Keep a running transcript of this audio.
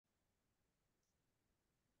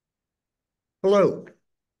Hello,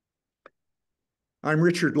 I'm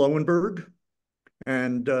Richard Lowenberg,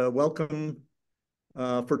 and welcome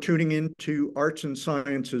for tuning in to Arts and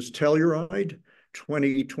Sciences Telluride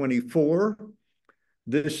 2024.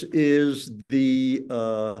 This is the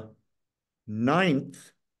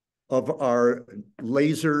ninth of our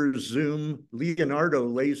laser Zoom, Leonardo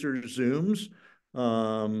laser Zooms.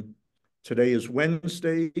 Today is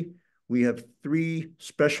Wednesday. We have three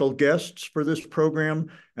special guests for this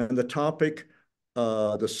program, and the subtopic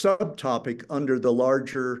under the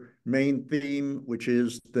larger main theme, which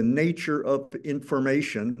is the nature of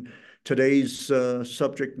information. Today's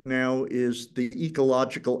subject now is the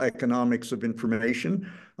ecological economics of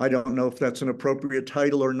information. I don't know if that's an appropriate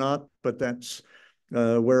title or not, but that's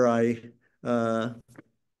where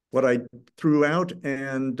what I threw out,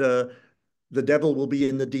 and the devil will be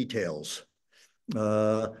in the details.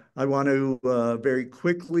 I want to very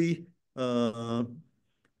quickly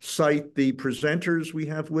cite the presenters we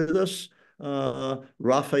have with us.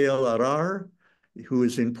 Raphael Arar, who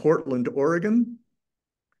is in Portland, Oregon,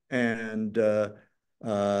 and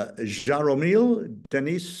Jaromil,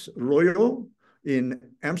 Denis, Roio in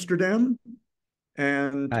Amsterdam,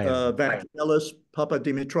 and Hi. Vangelis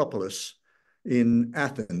Papadimitropoulos in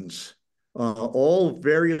Athens, all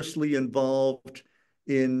variously involved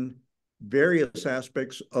in various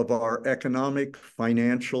aspects of our economic,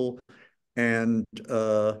 financial, and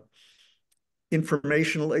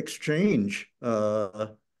informational exchange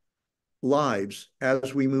lives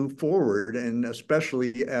as we move forward, and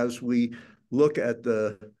especially as we look at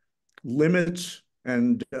the limits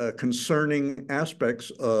and concerning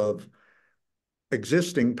aspects of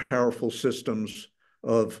existing powerful systems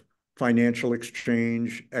of financial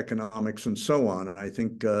exchange, economics, and so on. And I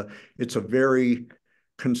think it's a very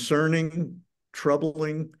concerning,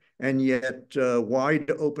 troubling, and yet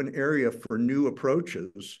wide open area for new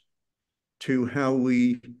approaches to how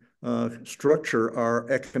we structure our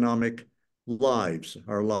economic lives,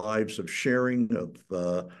 our lives of sharing,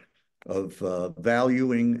 of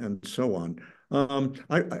valuing, and so on.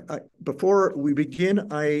 Before we begin,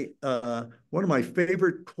 one of my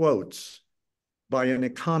favorite quotes by an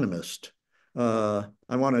economist. I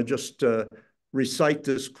want to just recite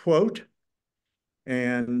this quote.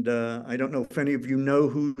 And I don't know if any of you know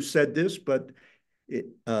who said this, but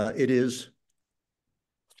it is,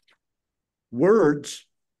 "Words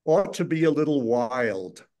ought to be a little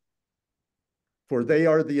wild, for they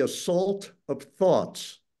are the assault of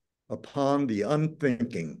thoughts upon the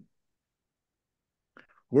unthinking."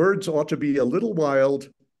 Words ought to be a little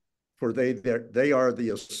wild, for they are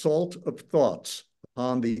the assault of thoughts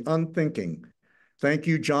upon the unthinking. Thank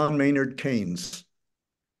you, John Maynard Keynes.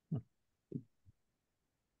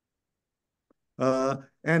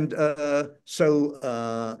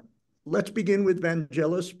 Let's begin with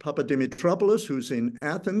Vangelis Papadimitropoulos, who's in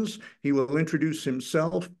Athens. He will introduce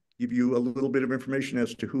himself, give you a little bit of information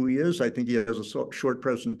as to who he is. I think he has a short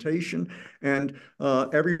presentation, and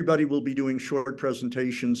everybody will be doing short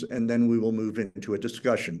presentations, and then we will move into a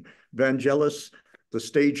discussion. Vangelis, the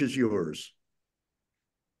stage is yours.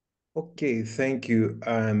 Okay, thank you.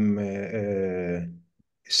 I'm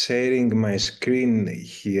sharing my screen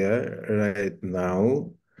here right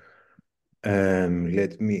now.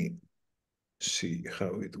 Let me see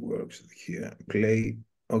how it works here. Play.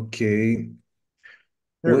 Okay.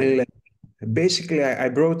 Well, basically, I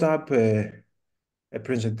brought up a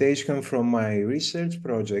presentation from my research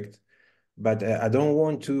project, but I don't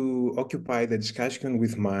want to occupy the discussion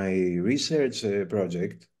with my research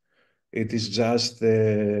project. It is just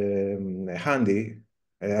handy.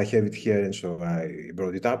 I have it here, and so I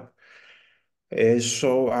brought it up.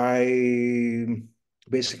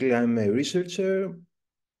 Basically, I'm a researcher.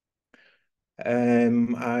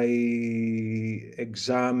 I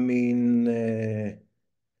examine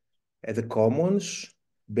the commons,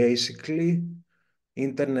 basically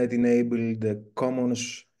internet-enabled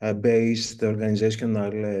commons-based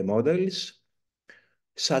organizational models,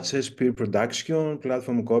 such as peer production,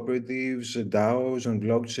 platform cooperatives, DAOs on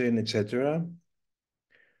blockchain, etc.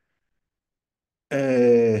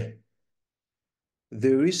 The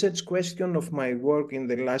research question of my work in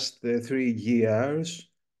the last 3 years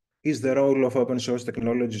is the role of open source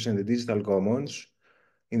technologies and the digital commons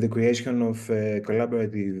in the creation of a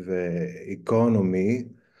collaborative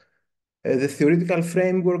economy. The theoretical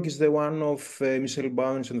framework is the one of Michel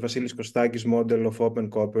Bounds and Vasilis Kostakis' model of open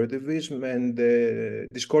cooperativism and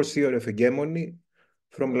discourse theory of hegemony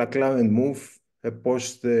from Laclau and Mouffe, a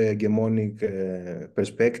post-hegemonic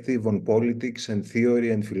perspective on politics and theory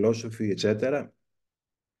and philosophy, etc.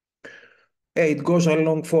 It goes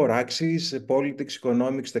along 4 axes: politics,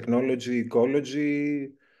 economics, technology,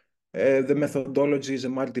 ecology. The methodology is a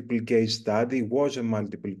multiple case study, was a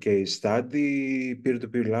multiple case study,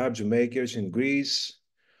 peer-to-peer labs, makers in Greece,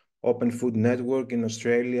 Open Food Network in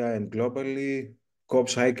Australia and globally, Coop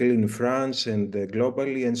Cycle in France and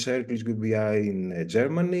globally, and Circles UBI in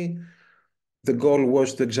Germany. The goal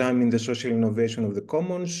was to examine the social innovation of the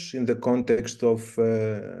commons in the context of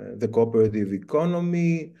the cooperative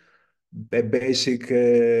economy. A basic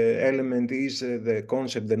element is the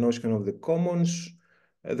concept, the notion of the commons.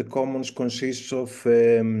 The commons consists of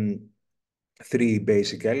three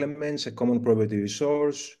basic elements: a common property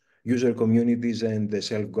resource, user communities, and the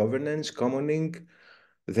self-governance, commoning.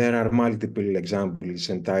 There are multiple examples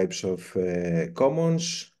and types of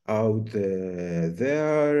commons out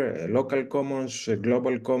there: local commons,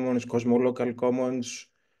 global commons, cosmolocal commons,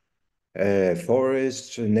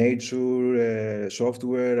 forests, nature,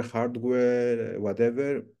 software, hardware,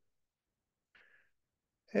 whatever.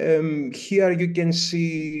 Here you can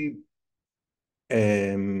see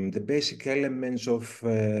the basic elements of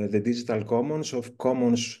the digital commons, of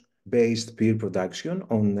commons-based peer production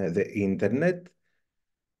on the internet.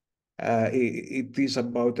 It is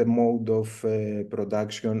about a mode of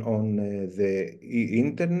production on the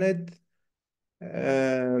internet.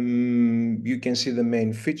 You can see the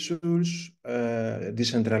main features: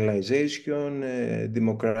 decentralization,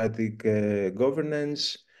 democratic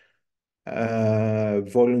governance,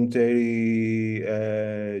 voluntary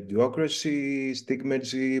democracy,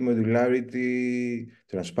 stigmacy, modularity,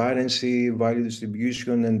 transparency, value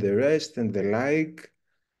distribution, and the rest, and the like.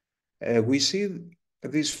 We see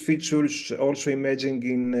these features also emerging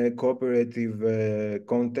in cooperative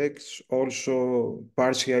contexts, also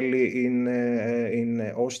partially in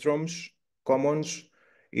Ostrom's commons,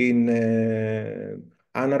 in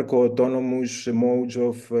anarcho-autonomous modes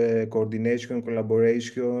of coordination,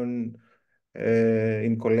 collaboration,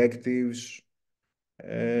 in collectives.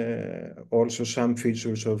 Also some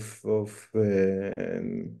features of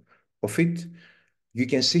it. You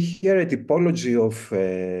can see here a typology of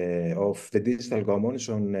the digital commons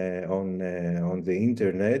on the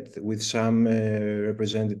internet with some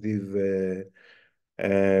representative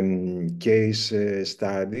case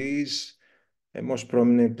studies. Most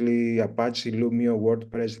prominently Apache, Lumio,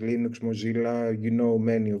 WordPress, Linux, Mozilla. You know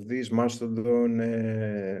many of these: Mastodon,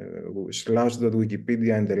 Slashdot,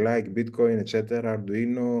 Wikipedia, and the like, Bitcoin, etc.,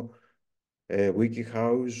 Arduino,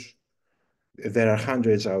 WikiHow. There are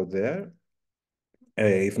hundreds out there.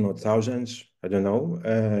 If not thousands, I don't know.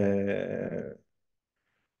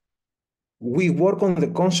 We work on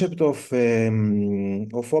the concept of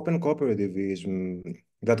open cooperativism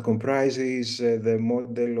that comprises the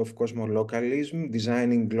model of cosmolocalism,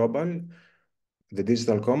 designing global, the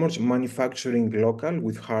digital commons, manufacturing local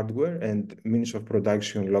with hardware and means of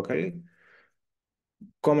production locally,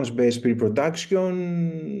 commons-based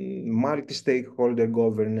pre-production, multi-stakeholder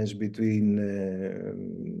governance between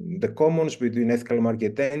the commons, between ethical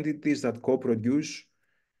market entities that co-produce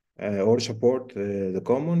or support the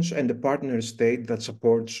commons, and the partner state that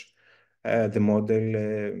supports the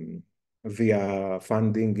model via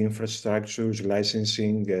funding, infrastructures,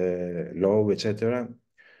 licensing, law, etc.,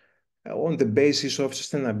 on the basis of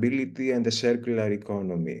sustainability and the circular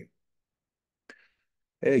economy.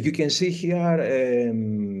 You can see here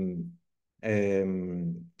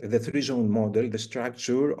the three-zone model, the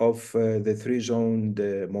structure of the three-zoned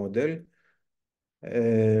model,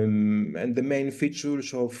 and the main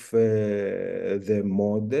features of the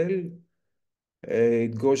model.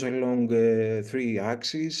 It goes along three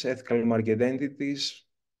axes: ethical market entities,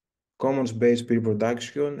 commons-based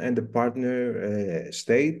pre-production, and the partner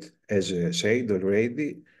state, as said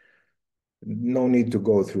already. No need to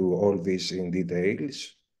go through all this in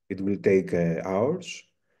details. It will take hours.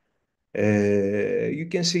 You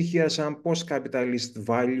can see here some post-capitalist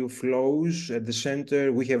value flows. At the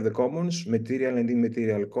center, we have the commons, material and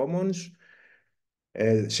immaterial commons.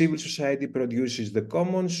 Civil society produces the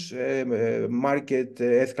commons.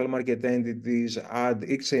 Ethical market entities add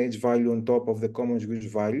exchange value on top of the commons use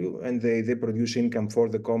value, and they produce income for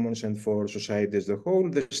the commons and for society as a whole.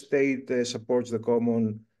 The state supports the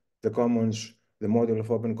commons, the model of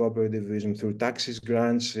open cooperativism, through taxes,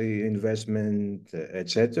 grants, investment,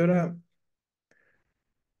 etc.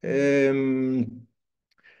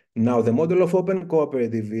 Now, the model of open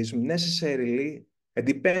cooperativism necessarily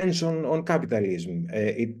depends on capitalism.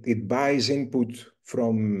 It buys input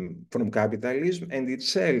from capitalism and it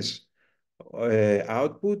sells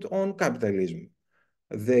output on capitalism.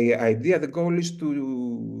 The idea, the goal is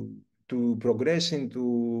to progress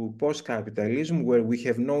into post-capitalism where we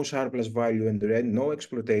have no surplus value and rent, no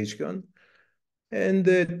exploitation, and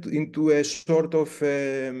into a sort of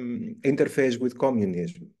interface with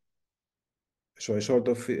communism. So a sort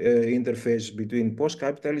of interface between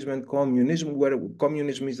post-capitalism and communism, where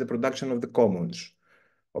communism is the production of the commons,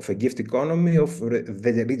 of a gift economy, of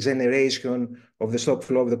the regeneration of the stock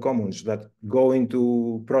flow of the commons that go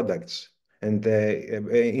into products and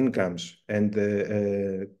incomes and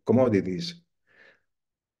commodities.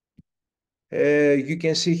 You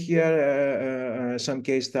can see here some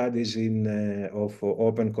case studies of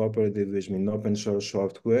open cooperativism in open source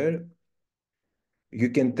software. You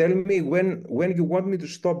can tell me when you want me to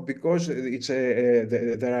stop, because there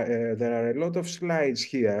are a lot of slides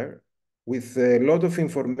here with a lot of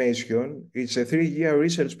information. It's a 3-year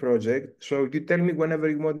research project, so you tell me whenever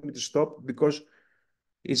you want me to stop, because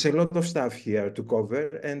it's a lot of stuff here to cover,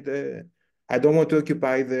 and I don't want to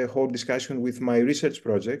occupy the whole discussion with my research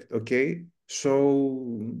project, okay?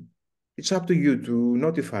 So it's up to you to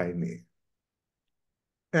notify me.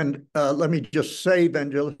 And let me just say,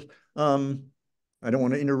 Vangelis, I don't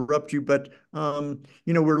want to interrupt you, but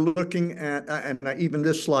we're looking at, and even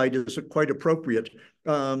this slide is quite appropriate.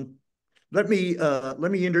 Let me,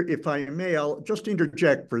 if I may, I'll just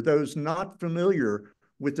interject for those not familiar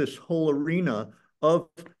with this whole arena of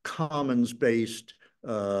commons-based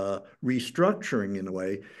restructuring, in a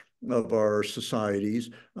way, of our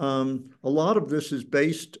societies. A lot of this is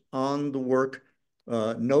based on the work,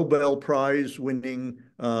 Nobel Prize winning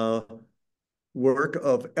work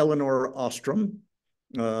of Elinor Ostrom,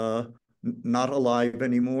 not alive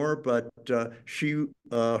anymore, but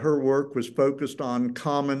her work was focused on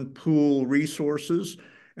common pool resources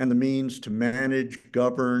and the means to manage,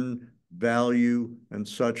 govern, value, and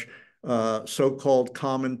such so-called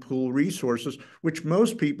common pool resources, which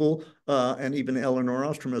most people, and even Elinor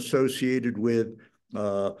Ostrom, associated with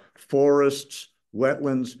forests,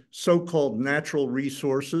 wetlands, so-called natural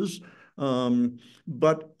resources,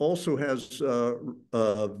 but also has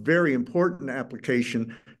a very important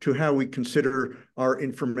application to how we consider our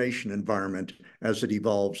information environment as it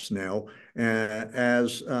evolves now,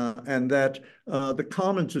 and that the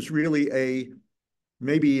commons is really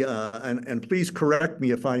maybe, and please correct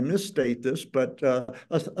me if I misstate this, but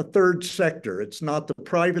a third sector. It's not the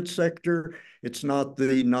private sector. It's not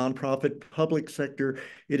the nonprofit public sector.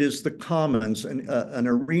 It is the commons, an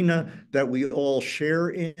arena that we all share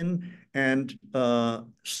in and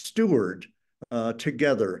steward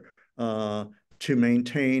together to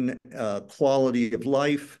maintain quality of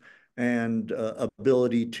life and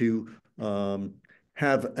ability to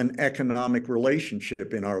have an economic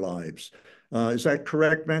relationship in our lives. Is that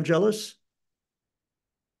correct, Vangelis?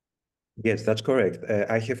 Yes, that's correct.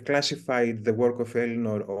 I have classified the work of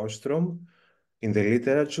Elinor Ostrom in the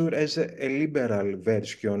literature as a liberal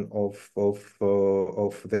version of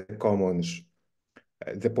the commons.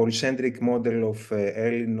 The polycentric model of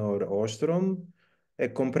Elinor Ostrom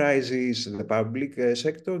comprises the public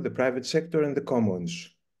sector, the private sector, and the commons.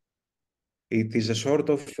 It is a sort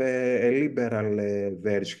of a liberal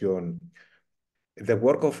version. The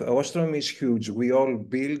work of Ostrom is huge. We all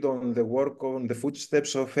build on the work, on the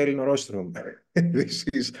footsteps of Elinor Ostrom. This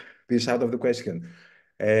is out of the question.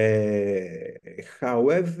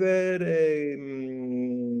 However,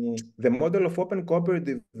 the model of open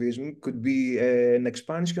cooperativism could be an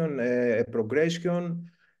expansion, a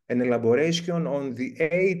progression, an elaboration on the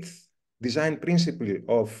 8th design principle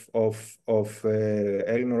of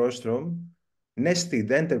Elinor Ostrom,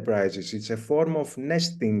 nested enterprises. It's a form of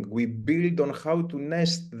nesting. We build on how to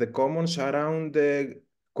nest the commons around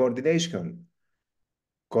coordination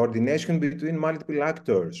between multiple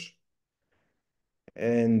actors.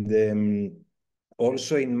 And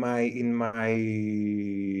also in my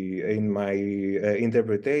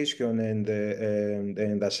interpretation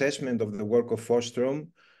and assessment of the work of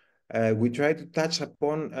Ostrom, we try to touch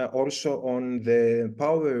upon also on the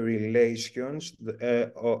power relations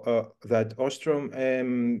that Ostrom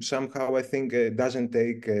somehow, I think, didn't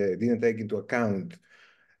take into account.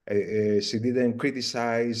 She didn't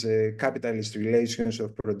criticize capitalist relations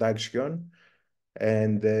of production,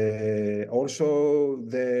 and also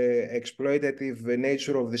the exploitative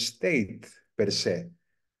nature of the state per se.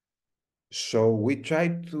 So we try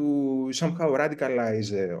to somehow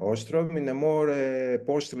radicalize Ostrom in a more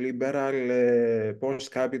post-liberal,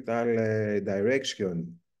 post-capital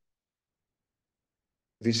direction.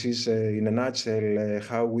 This is, in a nutshell,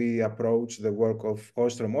 how we approach the work of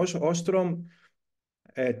Ostrom. Also, Ostrom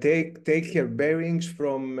take her bearings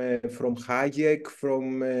from Hayek,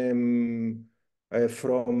 from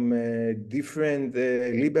different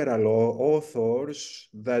liberal authors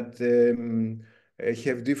that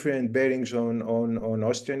have different bearings on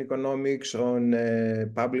Austrian economics, on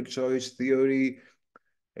public choice theory.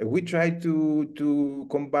 We try to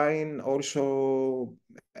combine also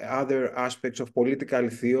other aspects of political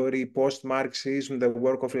theory, post-Marxism, the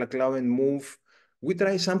work of Laclau and Mouffe. We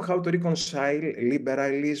try somehow to reconcile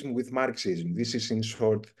liberalism with Marxism. This is in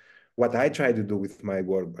short what I try to do with my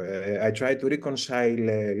work. I try to reconcile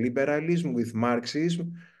liberalism with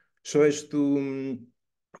Marxism so as to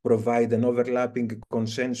provide an overlapping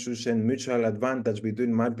consensus and mutual advantage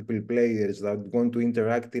between multiple players that want to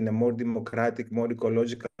interact in a more democratic, more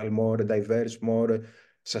ecological, more diverse, more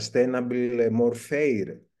sustainable, more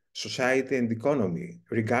fair society and economy,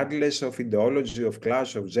 regardless of ideology, of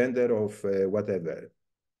class, of gender, of whatever.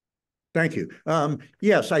 Thank you.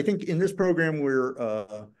 Yes, I think in this program, we're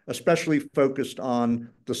especially focused on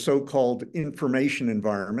the so-called information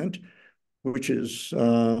environment, which is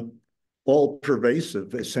all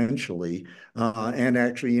pervasive, essentially. And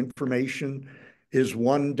actually, information is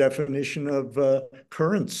one definition of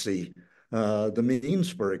currency, the means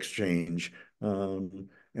for exchange.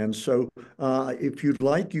 And so if you'd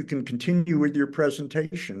like, you can continue with your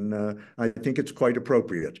presentation. I think it's quite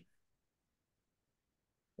appropriate.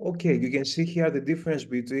 Okay, you can see here the difference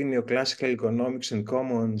between neoclassical economics and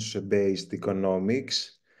commons-based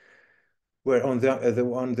economics, where on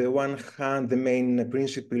the one hand, the main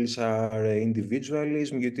principles are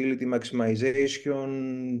individualism, utility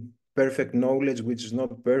maximization, perfect knowledge, which is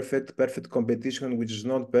not perfect, perfect competition, which is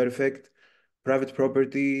not perfect, private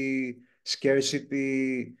property,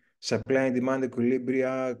 scarcity, supply and demand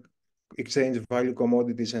equilibria, exchange value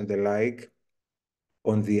commodities, and the like.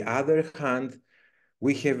 On the other hand,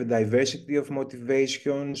 we have a diversity of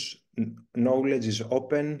motivations, knowledge is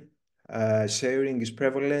open, sharing is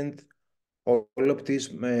prevalent, all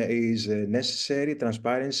optimism is necessary,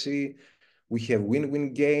 transparency. We have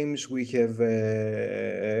win-win games. We have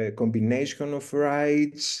a combination of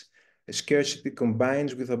rights. Scarcity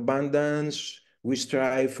combines with abundance. We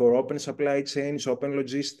strive for open supply chains, open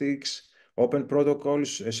logistics, open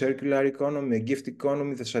protocols, a circular economy, a gift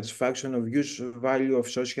economy, the satisfaction of use value of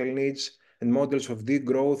social needs, and models of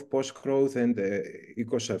degrowth, post-growth, and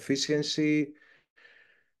eco-sufficiency.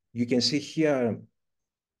 You can see here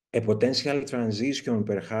a potential transition,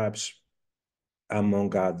 perhaps,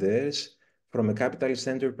 among others, from a capitalist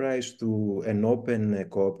enterprise to an open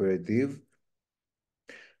cooperative.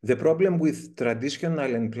 The problem with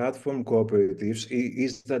traditional and platform cooperatives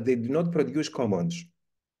is that they do not produce commons.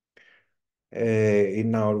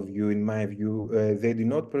 In our view, in my view, they do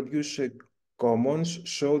not produce commons,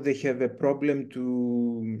 so they have a problem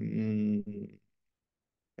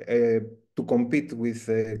uh, to compete with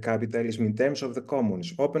capitalism in terms of the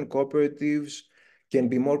commons. Open cooperatives can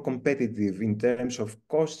be more competitive in terms of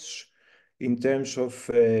costs, in terms of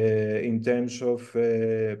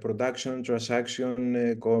production,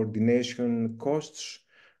 transaction, coordination costs.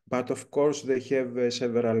 But of course, they have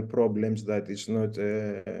several problems that is not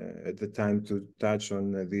at the time to touch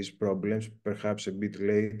on these problems, perhaps a bit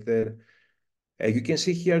later. You can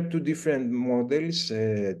see here two different models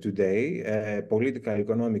today, political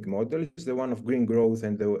economic models, the one of green growth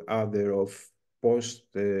and the other of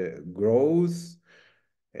post-growth.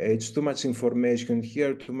 It's too much information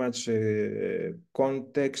here, too much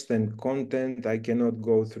context and content. I cannot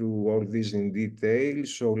go through all this in detail,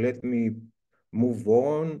 so let me move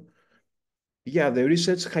on. Yeah, the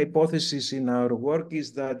research hypothesis in our work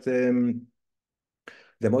is that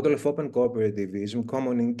the model of open cooperativism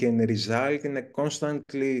commoning can result in a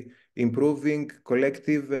constantly improving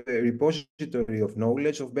collective repository of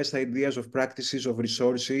knowledge, of best ideas, of practices, of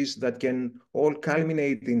resources that can all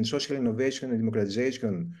culminate in social innovation and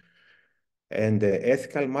democratization. And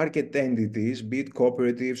ethical market entities, be it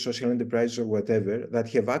cooperatives, social enterprises, or whatever, that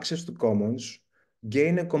have access to commons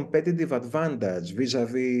gain a competitive advantage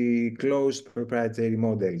vis-a-vis closed proprietary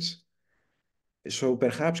models. So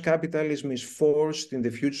perhaps capitalism is forced in the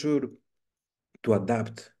future to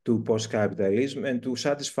adapt to post-capitalism and to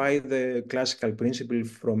satisfy the classical principle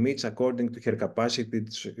from each according to her capacity,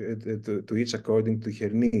 to each according to her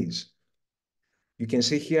needs. You can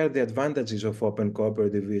see here the advantages of open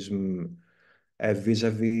cooperativism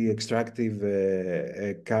vis-a-vis extractive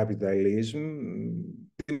capitalism,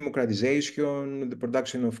 democratization, the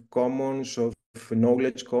production of commons, of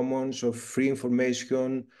knowledge commons, of free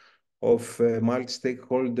information, of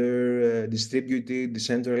multi-stakeholder, distributed,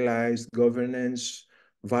 decentralized governance,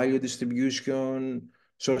 value distribution,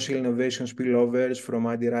 social innovation spillovers from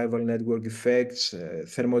anti-rival network effects,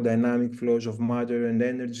 thermodynamic flows of matter and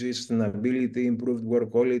energy, sustainability, improved work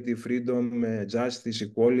quality, freedom, justice,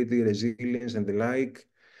 equality, resilience, and the like.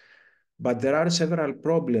 But there are several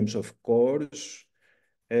problems, of course.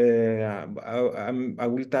 I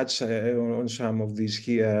will touch on some of these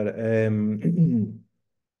here.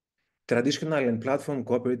 traditional and platform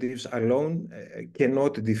cooperatives alone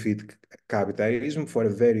cannot defeat capitalism for a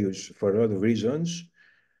lot of reasons.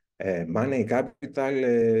 Money, capital,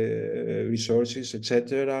 resources,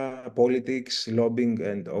 etc., politics, lobbying,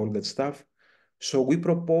 and all that stuff. So we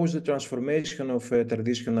propose the transformation of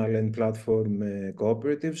traditional and platform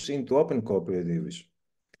cooperatives into open cooperatives.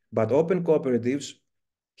 But open cooperatives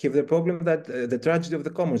have the problem that the tragedy of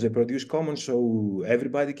the commons, they produce commons so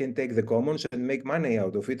everybody can take the commons and make money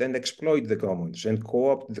out of it and exploit the commons and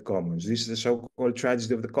co-opt the commons. This is the so-called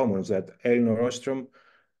tragedy of the commons that Elinor Ostrom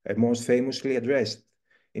most famously addressed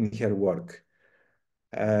in her work.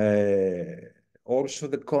 Also,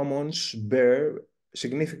 the commons bear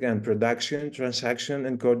significant production, transaction,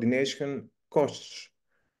 and coordination costs.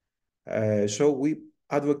 So we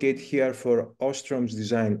advocate here for Ostrom's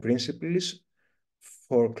design principles,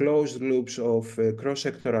 for closed loops of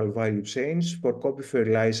cross-sectoral value chains, for copyright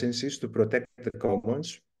licenses to protect the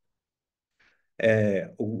commons.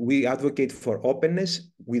 We advocate for openness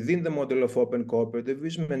within the model of open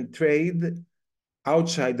cooperativism and trade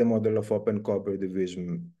outside the model of open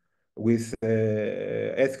cooperativism with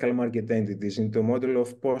ethical market entities into a model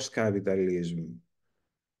of post-capitalism.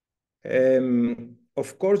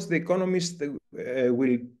 Of course, the economist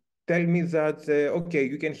will tell me that, okay,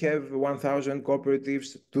 you can have 1,000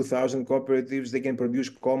 cooperatives, 2,000 cooperatives, they can produce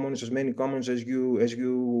commons, as many commons as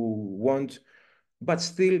you want, but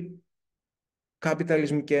still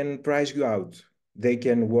capitalism can price you out. They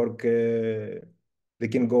can work, they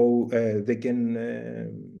can go, they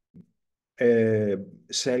can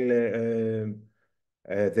sell,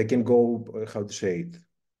 they can go, how to say it?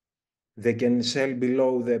 They can sell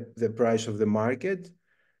below the price of the market.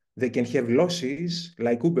 They can have losses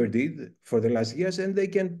like Uber did for the last years, and they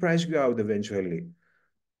can price you out eventually.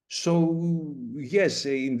 So yes,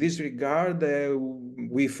 in this regard,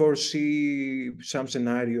 we foresee some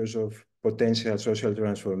scenarios of potential social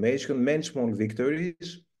transformation, many small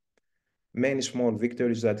victories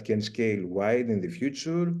that can scale wide in the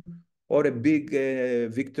future, or a big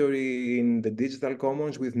victory in the digital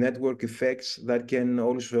commons with network effects that can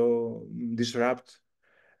also disrupt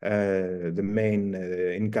the main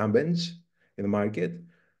incumbents in the market,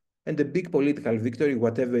 and a big political victory,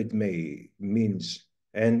 whatever it may means.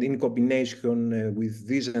 And in combination with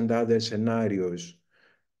these and other scenarios,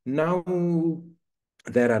 now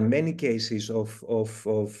there are many cases of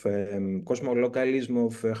cosmolocalism,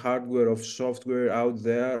 of hardware, of software out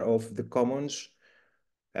there, of the commons,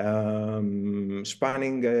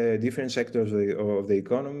 spanning different sectors of the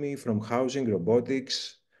economy, from housing,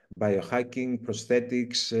 robotics, biohacking,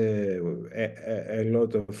 prosthetics, a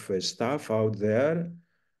lot of stuff out there.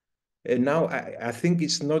 And now I think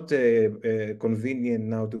it's not convenient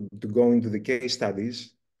now to go into the case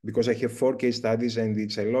studies, because I have 4 case studies and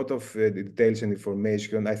it's a lot of details and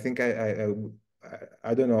information. I think I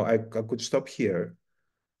don't know, I could stop here.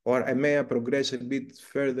 Or I may progress a bit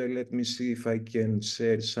further. Let me see if I can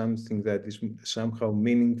share something that is somehow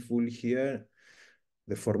meaningful here.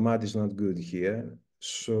 The format is not good here.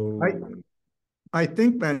 So I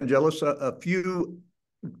think, Vangelis, a few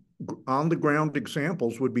on-the-ground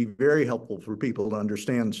examples would be very helpful for people to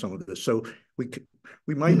understand some of this. So we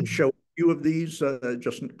might show a few of these,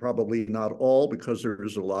 just probably not all, because there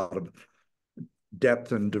is a lot of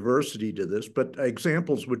depth and diversity to this, but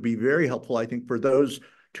examples would be very helpful, I think, for those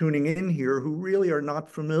tuning in here who really are not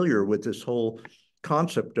familiar with this whole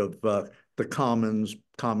concept of the commons,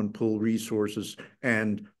 common pool resources,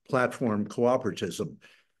 and platform cooperatism.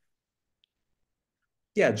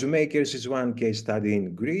 Yeah, Zoomakers is one case study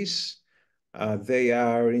in Greece. They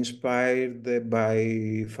are inspired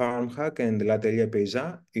by FarmHack and L'Atelier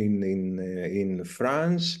Paysan in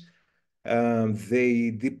France.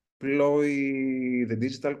 They deploy the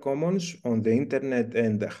digital commons on the internet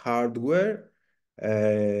and the hardware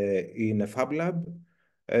in a fab lab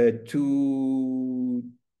to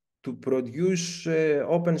produce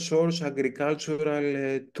open source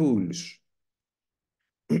agricultural tools.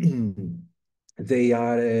 They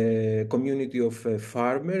are a community of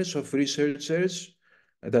farmers, of researchers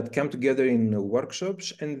that come together in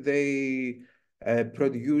workshops, and they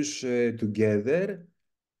produce together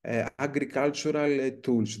agricultural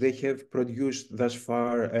tools. They have produced thus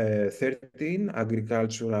far 13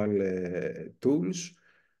 agricultural tools.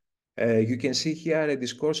 You can see here a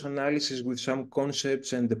discourse analysis with some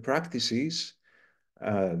concepts and the practices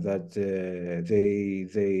that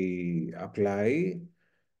they apply.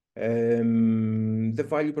 The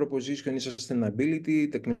value proposition is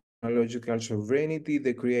sustainability, technological sovereignty.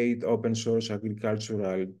 They create open source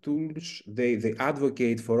agricultural tools. They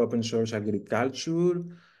advocate for open source agriculture.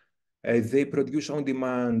 They produce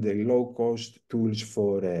on-demand, low-cost tools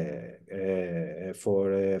for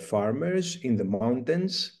farmers in the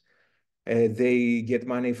mountains. They get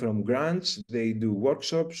money from grants. They do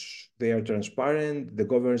workshops. They are transparent. The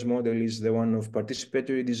governance model is the one of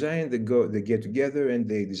participatory design. They get together and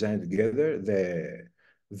they design together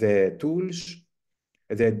the tools.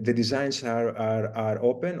 The designs are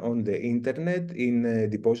open on the internet in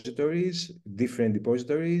depositories, different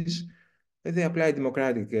depositories. They apply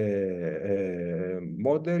democratic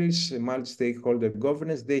models, multi-stakeholder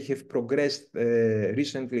governance. They have progressed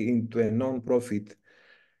recently into a non-profit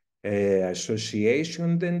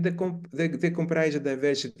association. Then they comprise a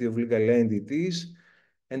diversity of legal entities.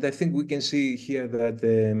 And I think we can see here that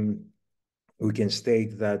we can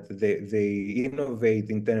state that they innovate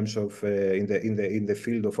in terms of in the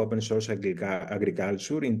field of open source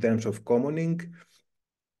agriculture, in terms of commoning,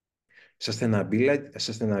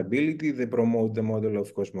 sustainability. They promote the model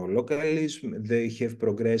of cosmolocalism. They have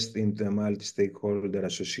progressed into a multi-stakeholder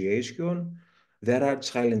association. There are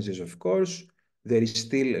challenges, of course. There is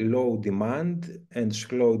still low demand and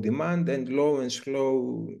slow demand and low and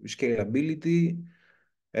slow scalability.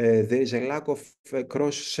 There is a lack of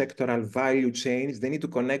cross-sectoral value chains. They need to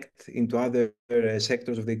connect into other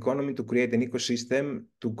sectors of the economy to create an ecosystem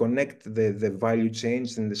to connect the value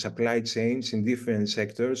chains and the supply chains in different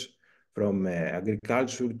sectors, from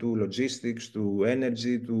agriculture to logistics to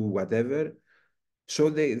energy to whatever. So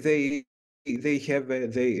they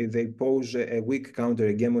pose a weak counter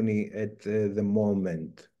hegemony at the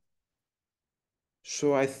moment.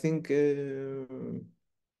 So I think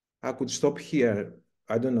I could stop here.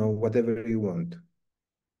 I don't know, whatever you want.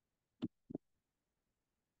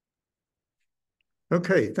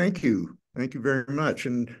 Okay, thank you. Thank you very much.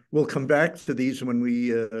 And we'll come back to these when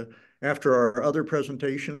we, after our other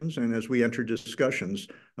presentations and as we enter discussions.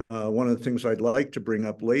 One of the things I'd like to bring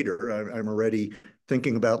up later, I'm already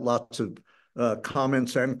thinking about lots of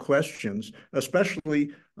comments and questions,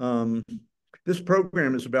 especially this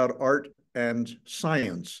program is about art and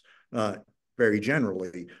science, very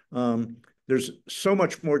generally. There's so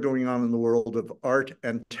much more going on in the world of art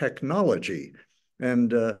and technology.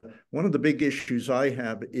 And one of the big issues I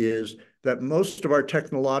have is that most of our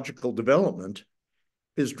technological development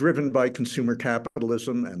is driven by consumer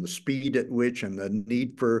capitalism and the speed at which and the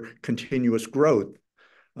need for continuous growth,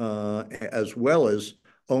 as well as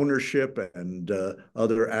ownership and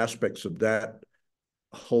other aspects of that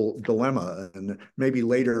whole dilemma. And maybe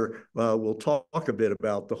later we'll talk a bit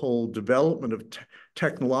about the whole development of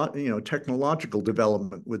technological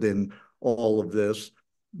development within all of this,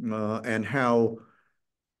 and how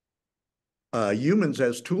humans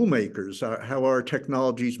as tool makers, how our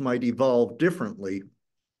technologies might evolve differently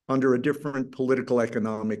under a different political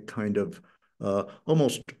economic kind of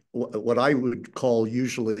almost what I would call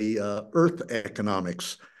usually earth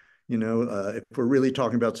economics. If we're really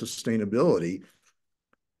talking about sustainability,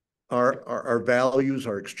 our values,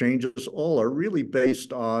 our exchanges, all are really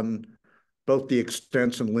based on both the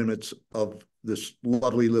extents and limits of this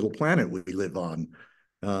lovely little planet we live on.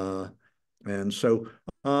 And so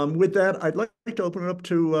with that, I'd like to open it up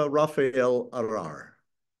to Raphael Arar.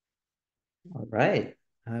 All right,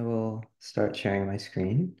 I will start sharing my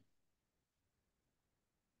screen.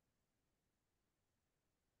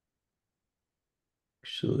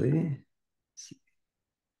 Actually, let's see.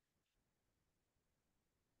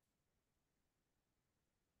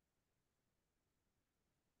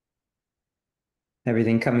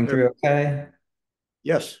 Everything coming through okay?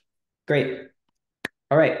 Yes. Great.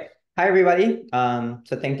 All right. Hi, everybody.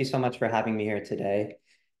 So thank you so much for having me here today.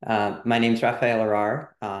 My name's Raphael Arar.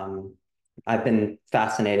 I've been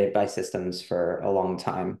fascinated by systems for a long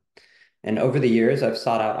time. And over the years, I've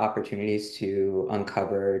sought out opportunities to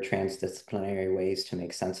uncover transdisciplinary ways to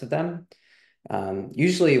make sense of them,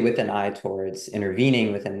 usually with an eye towards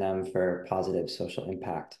intervening within them for positive social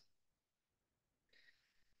impact.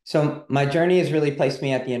 So my journey has really placed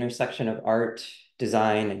me at the intersection of art,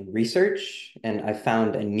 design, and research, and I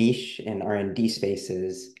found a niche in R&D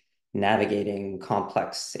spaces navigating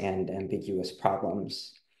complex and ambiguous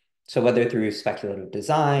problems. So whether through speculative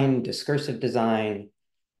design, discursive design,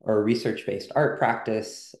 or research-based art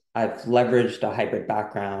practice, I've leveraged a hybrid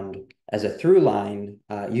background as a through line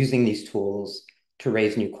using these tools to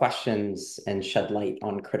raise new questions and shed light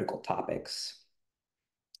on critical topics.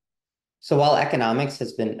 So while economics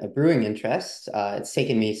has been a brewing interest, it's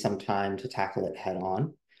taken me some time to tackle it head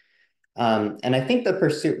on. And I think the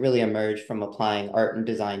pursuit really emerged from applying art and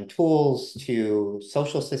design tools to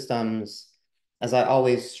social systems, as I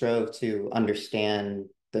always strove to understand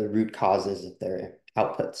the root causes of their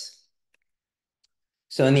outputs.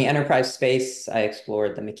 So in the enterprise space, I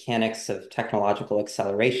explored the mechanics of technological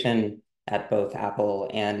acceleration at both Apple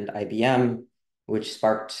and IBM, which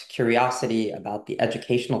sparked curiosity about the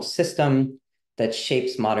educational system that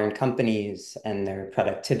shapes modern companies and their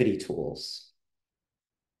productivity tools.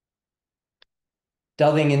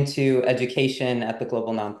 Delving into education at the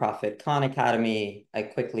global nonprofit Khan Academy, I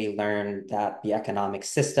quickly learned that the economic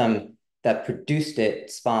system that produced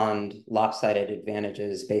it spawned lopsided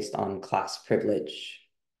advantages based on class privilege.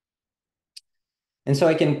 And so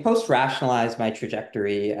I can post-rationalize my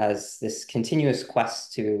trajectory as this continuous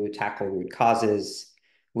quest to tackle root causes,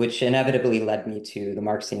 which inevitably led me to the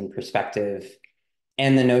Marxian perspective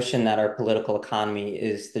and the notion that our political economy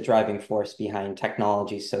is the driving force behind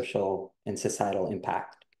technology, social, and societal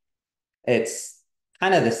impact. It's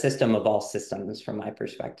kind of the system of all systems from my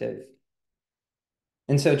perspective.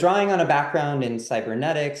 And so drawing on a background in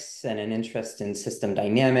cybernetics and an interest in system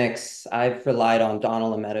dynamics, I've relied on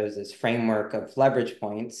Donald and Meadows' framework of leverage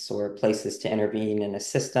points or places to intervene in a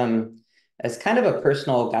system as kind of a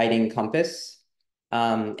personal guiding compass.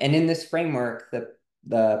 And in this framework,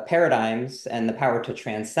 the paradigms and the power to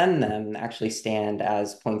transcend them actually stand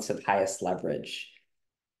as points of highest leverage.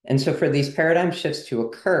 And so for these paradigm shifts to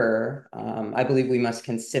occur, I believe we must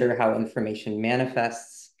consider how information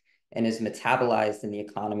manifests and is metabolized in the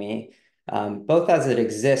economy, both as it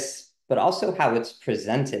exists, but also how it's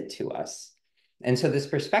presented to us. And so this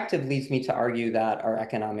perspective leads me to argue that our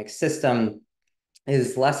economic system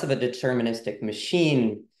is less of a deterministic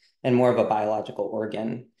machine and more of a biological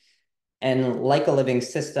organ. And like a living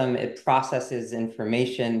system, it processes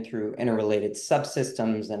information through interrelated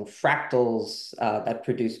subsystems and fractals that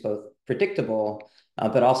produce both predictable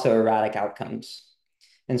but also erratic outcomes.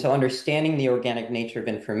 And so understanding the organic nature of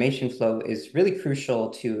information flow is really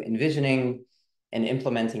crucial to envisioning and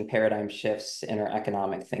implementing paradigm shifts in our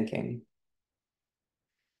economic thinking.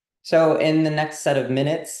 So in the next set of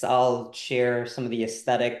minutes, I'll share some of the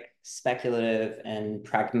aesthetic, speculative, and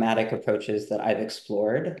pragmatic approaches that I've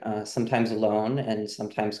explored, sometimes alone and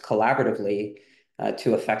sometimes collaboratively,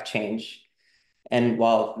 to affect change. And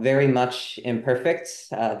while very much imperfect,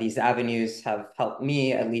 these avenues have helped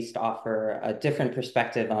me at least offer a different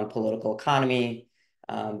perspective on political economy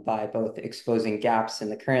by both exposing gaps in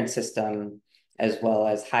the current system, as well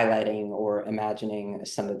as highlighting or imagining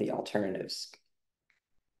some of the alternatives.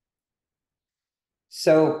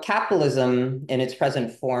 So capitalism in its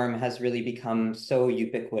present form has really become so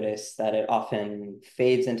ubiquitous that it often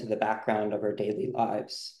fades into the background of our daily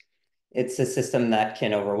lives. It's a system that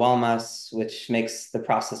can overwhelm us, which makes the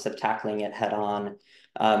process of tackling it head on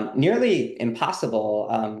nearly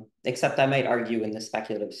impossible, except I might argue in the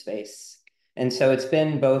speculative space. And so it's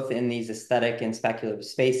been both in these aesthetic and speculative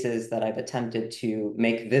spaces that I've attempted to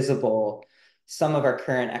make visible some of our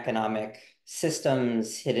current economic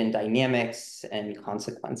systems, hidden dynamics, and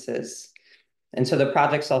consequences. And so the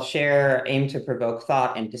projects I'll share aim to provoke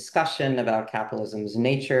thought and discussion about capitalism's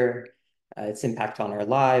nature, its impact on our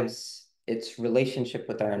lives, its relationship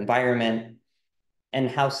with our environment, and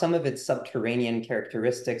how some of its subterranean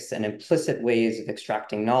characteristics and implicit ways of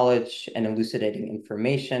extracting knowledge and elucidating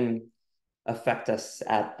information affect us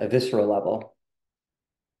at a visceral level.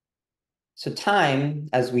 So time,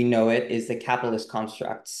 as we know it, is the capitalist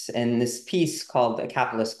construct. And this piece called A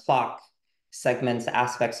Capitalist Clock segments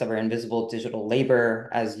aspects of our invisible digital labor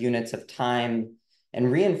as units of time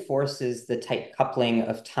and reinforces the tight coupling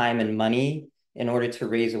of time and money in order to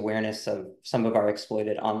raise awareness of some of our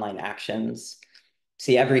exploited online actions.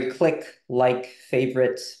 See, every click, like,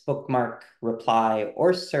 favorite, bookmark, reply,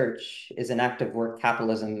 or search is an act of work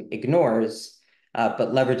capitalism ignores,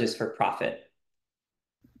 but leverages for profit.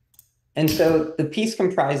 And so the piece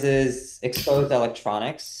comprises exposed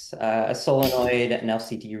electronics, a solenoid, an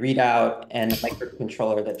LCD readout, and a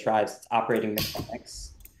microcontroller that drives its operating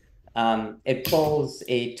mechanics. It pulls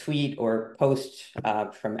a tweet or post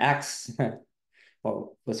from X, what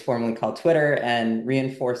was formerly called Twitter, and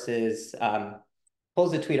reinforces,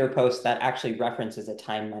 pulls a tweet or post that actually references a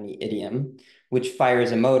time money idiom, which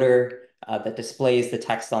fires a motor that displays the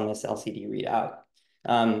text on this LCD readout.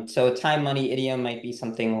 So a time money idiom might be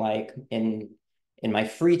something like, in my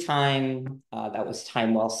free time, that was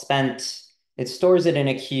time well spent. It stores it in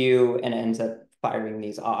a queue and ends up firing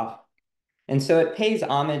these off. And so it pays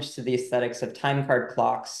homage to the aesthetics of time card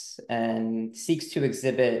clocks and seeks to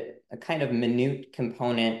exhibit a kind of minute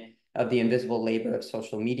component of the invisible labor of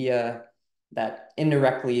social media that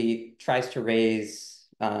indirectly tries to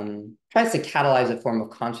catalyze a form of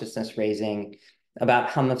consciousness raising about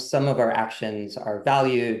how some of our actions are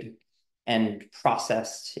valued and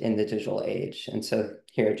processed in the digital age. And so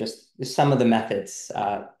here are just some of the methods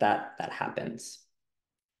that happens.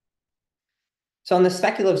 So on the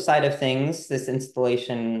speculative side of things, this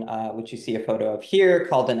installation, which you see a photo of here,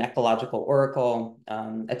 called an ecological oracle,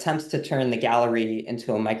 attempts to turn the gallery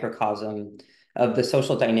into a microcosm of the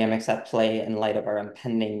social dynamics at play in light of our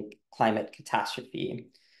impending climate catastrophe.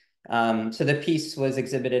 So the piece was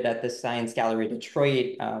exhibited at the Science Gallery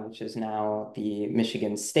Detroit, which is now the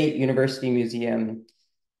Michigan State University Museum,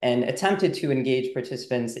 and attempted to engage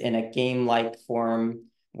participants in a game-like form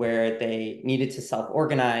where they needed to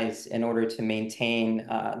self-organize in order to maintain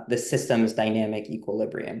the system's dynamic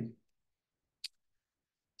equilibrium.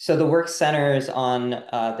 So the work centers on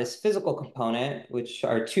this physical component, which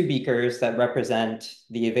are two beakers that represent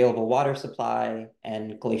the available water supply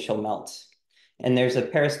and glacial melt. And there's a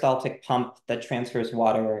peristaltic pump that transfers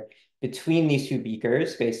water between these two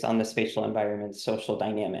beakers based on the spatial environment's social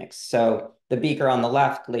dynamics. So the beaker on the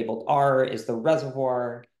left, labeled R, is the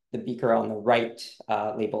reservoir. The beaker on the right,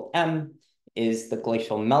 labeled M, is the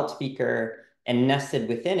glacial melt beaker. And nested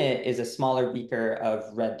within it is a smaller beaker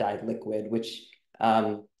of red-dyed liquid, which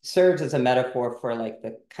serves as a metaphor for like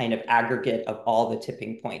the kind of aggregate of all the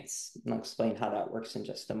tipping points. And I'll explain how that works in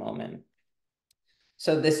just a moment.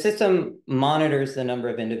 So the system monitors the number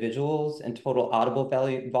of individuals and total audible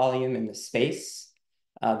volume in the space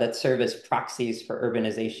that serve as proxies for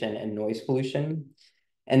urbanization and noise pollution.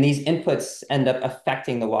 And these inputs end up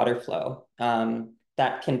affecting the water flow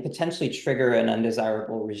that can potentially trigger an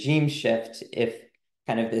undesirable regime shift if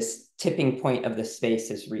kind of this tipping point of the space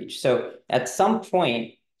is reached. So at some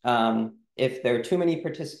point, if there are too many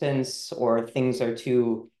participants or things are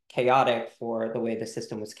too chaotic for the way the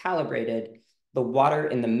system was calibrated, the water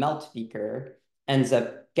in the melt beaker ends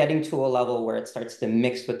up getting to a level where it starts to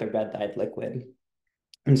mix with the red-dyed liquid.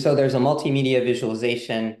 And so there's a multimedia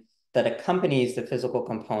visualization that accompanies the physical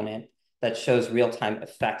component that shows real-time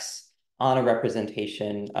effects on a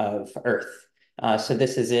representation of Earth. So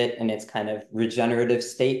this is it in its kind of regenerative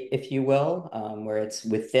state, if you will, where it's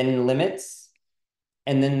within limits.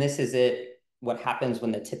 And then this is it, what happens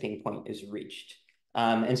when the tipping point is reached.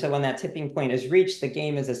 And so when that tipping point is reached, the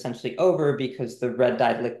game is essentially over because the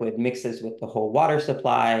red-dyed liquid mixes with the whole water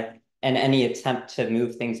supply, and any attempt to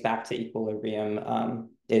move things back to equilibrium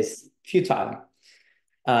is futile.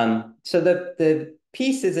 So the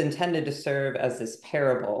piece is intended to serve as this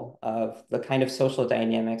parable of the kind of social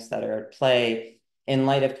dynamics that are at play in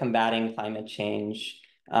light of combating climate change,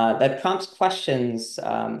 that prompts questions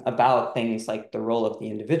about things like the role of the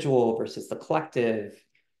individual versus the collective.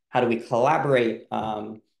 How do we collaborate?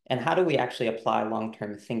 And how do we actually apply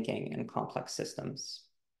long-term thinking in complex systems?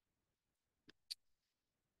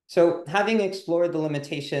 So having explored the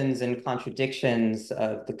limitations and contradictions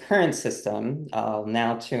of the current system, I'll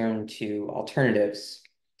now turn to alternatives.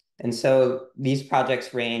 And so these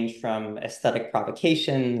projects range from aesthetic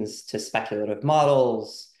provocations to speculative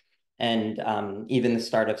models, and even the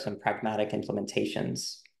start of some pragmatic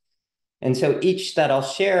implementations. And so each that I'll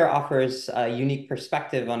share offers a unique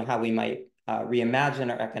perspective on how we might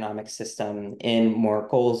reimagine our economic system in more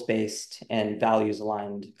goals-based and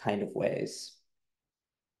values-aligned kind of ways.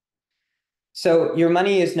 So your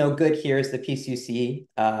money is no good here is the piece you see,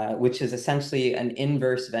 which is essentially an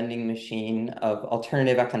inverse vending machine of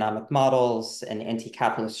alternative economic models and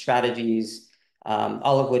anti-capitalist strategies,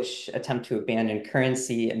 all of which attempt to abandon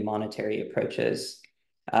currency and monetary approaches.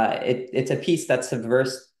 It's a piece that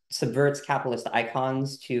subverts capitalist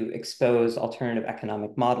icons to expose alternative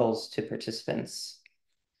economic models to participants.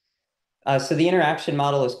 So the interaction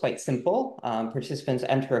model is quite simple. Participants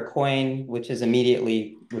enter a coin, which is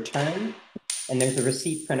immediately returned. And there's a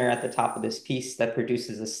receipt printer at the top of this piece that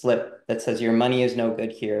produces a slip that says your money is no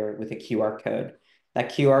good here with a QR code.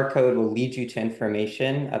 That QR code will lead you to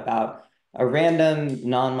information about a random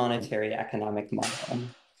non-monetary economic model.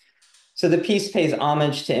 So the piece pays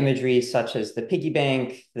homage to imagery such as the piggy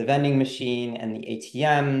bank, the vending machine, and the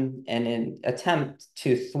ATM, in an attempt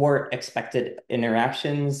to thwart expected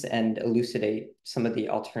interactions and elucidate some of the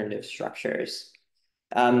alternative structures.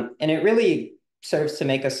 And it really serves to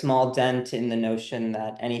make a small dent in the notion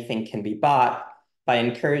that anything can be bought by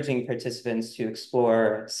encouraging participants to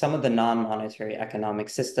explore some of the non-monetary economic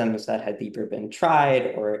systems that have either been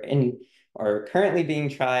tried or currently being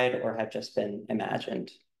tried or have just been imagined.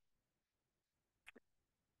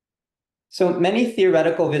 So many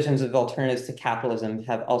theoretical visions of alternatives to capitalism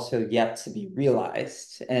have also yet to be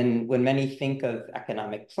realized. And when many think of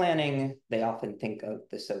economic planning, they often think of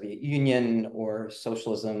the Soviet Union or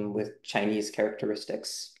socialism with Chinese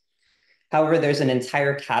characteristics. However, there's an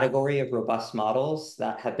entire category of robust models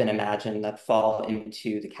that have been imagined that fall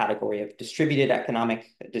into the category of distributed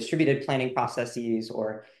planning processes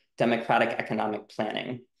or democratic economic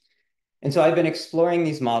planning. And so I've been exploring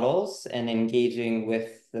these models and engaging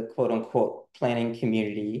with the quote unquote planning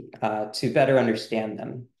community to better understand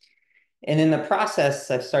them. And in the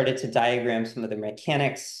process, I've started to diagram some of the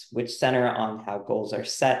mechanics which center on how goals are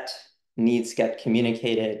set, needs get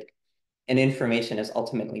communicated, and information is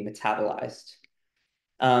ultimately metabolized.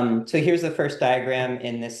 So here's the first diagram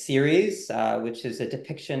in this series, which is a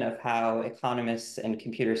depiction of how economists and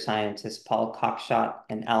computer scientists Paul Cockshott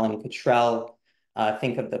and Alan Cottrell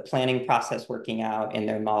think of the planning process working out in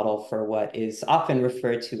their model for what is often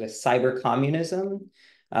referred to as cyber communism,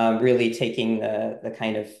 really taking the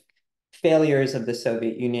kind of failures of the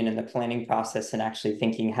Soviet Union in the planning process and actually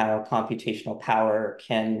thinking how computational power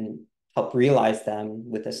can help realize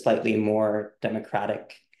them with a slightly more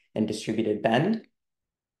democratic and distributed bend.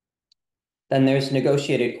 Then there's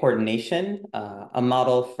negotiated coordination, a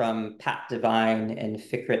model from Pat Devine and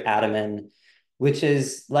Fikret Adaman, which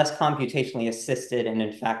is less computationally assisted and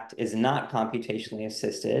in fact is not computationally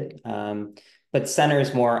assisted, but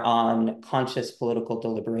centers more on conscious political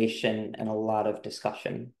deliberation and a lot of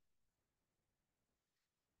discussion.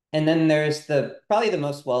 And then there's probably the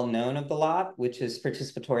most well-known of the lot, which is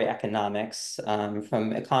participatory economics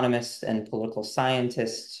from economists and political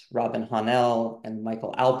scientists Robin Hahnel and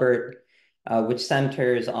Michael Albert, which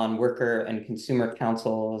centers on worker and consumer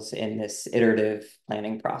councils in this iterative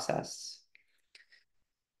planning process.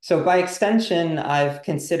 So by extension, I've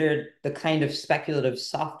considered the kind of speculative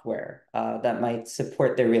software that might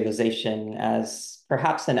support their realization as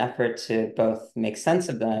perhaps an effort to both make sense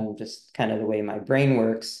of them, just kind of the way my brain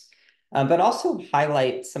works, but also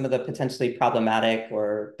highlight some of the potentially problematic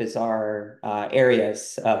or bizarre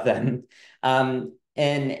areas of them.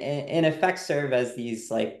 And in effect serve as these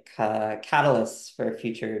like catalysts for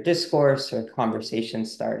future discourse or conversation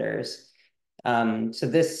starters. So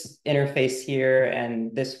this interface here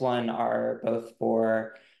and this one are both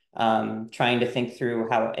for trying to think through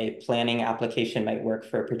how a planning application might work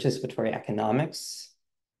for participatory economics.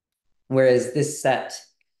 Whereas this set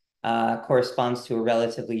corresponds to a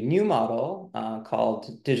relatively new model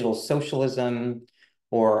called digital socialism,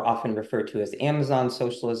 or often referred to as Amazon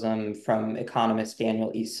socialism, from economist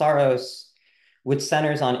Daniel E. Saros, which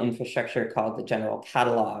centers on infrastructure called the general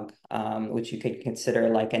catalog, which you could consider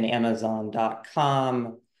like an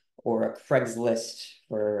Amazon.com or a Craigslist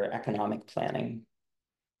for economic planning.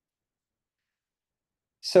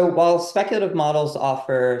 So while speculative models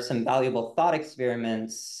offer some valuable thought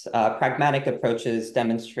experiments, pragmatic approaches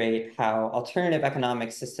demonstrate how alternative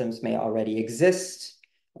economic systems may already exist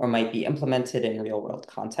or might be implemented in real-world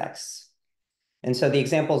contexts. And so the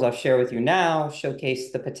examples I'll share with you now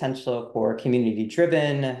showcase the potential for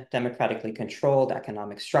community-driven, democratically controlled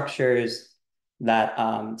economic structures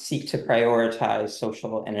that seek to prioritize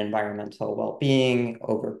social and environmental well-being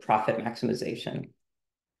over profit maximization.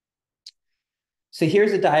 So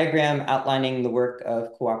here's a diagram outlining the work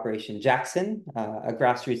of Cooperation Jackson, a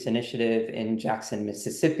grassroots initiative in Jackson,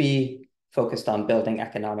 Mississippi, focused on building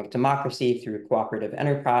economic democracy through cooperative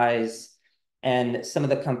enterprise, and some of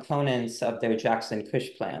the components of their Jackson Kush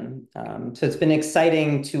plan. So it's been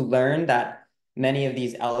exciting to learn that many of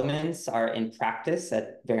these elements are in practice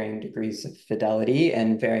at varying degrees of fidelity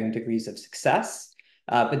and varying degrees of success,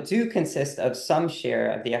 but do consist of some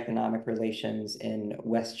share of the economic relations in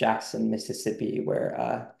West Jackson, Mississippi,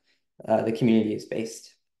 where the community is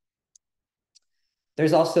based.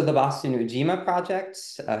 There's also the Boston Ujima Project,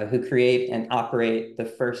 who create and operate the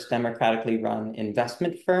first democratically run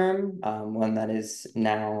investment firm, one that is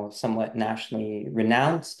now somewhat nationally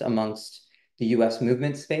renounced amongst the US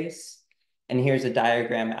movement space. And here's a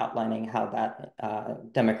diagram outlining how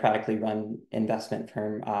that democratically run investment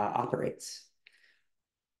firm operates.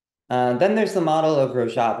 Then there's the model of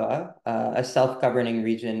Rojava, a self-governing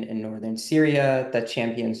region in northern Syria that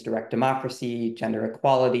champions direct democracy, gender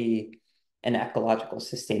equality, and ecological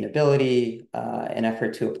sustainability, an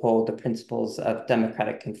effort to uphold the principles of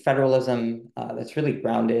democratic confederalism that's really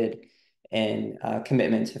grounded in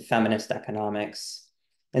commitment to feminist economics.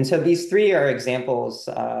 And so these three are examples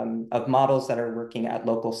of models that are working at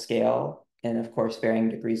local scale and of course varying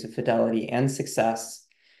degrees of fidelity and success,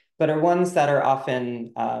 but are ones that are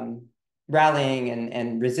often rallying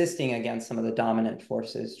and resisting against some of the dominant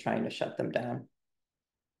forces trying to shut them down.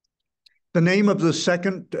 The name of the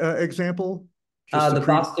second example? The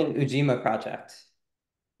Boston Ujima Project,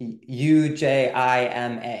 UJIMA.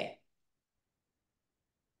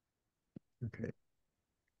 Okay.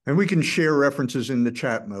 And we can share references in the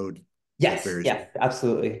chat mode. Yes, yes,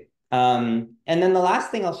 absolutely. And then the last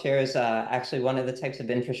thing I'll share is actually one of the types of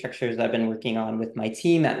infrastructures I've been working on with my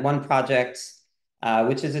team at one project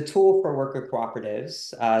which is a tool for worker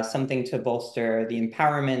cooperatives, something to bolster the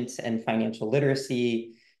empowerment and financial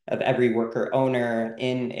literacy of every worker owner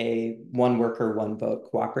in a one worker, one vote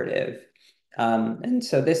cooperative. And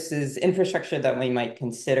so this is infrastructure that we might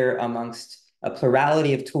consider amongst a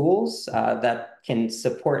plurality of tools that can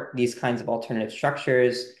support these kinds of alternative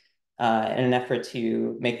structures in an effort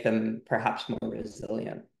to make them perhaps more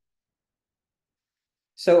resilient.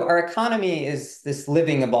 So our economy is this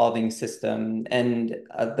living, evolving system, and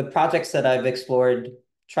the projects that I've explored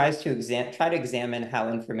try to examine how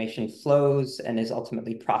information flows and is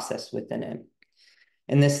ultimately processed within it.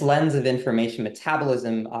 And this lens of information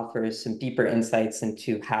metabolism offers some deeper insights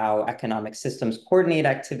into how economic systems coordinate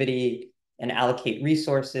activity and allocate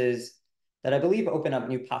resources that I believe open up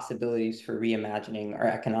new possibilities for reimagining our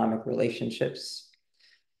economic relationships.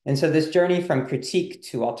 And so this journey from critique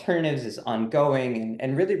to alternatives is ongoing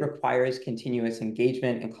and really requires continuous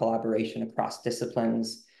engagement and collaboration across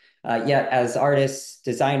disciplines. Yet as artists,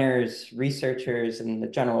 designers, researchers, and the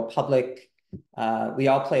general public, we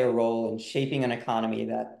all play a role in shaping an economy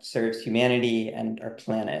that serves humanity and our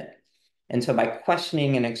planet. And so by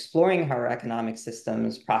questioning and exploring how our economic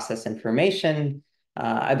systems process information,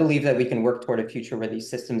 I believe that we can work toward a future where these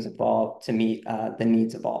systems evolve to meet the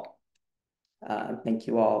needs of all. Thank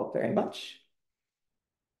you all very much.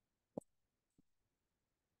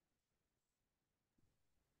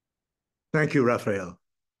 Thank you, Raphael.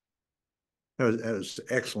 That was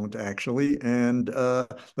excellent, actually. And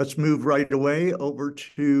let's move right away over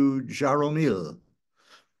to Jaromil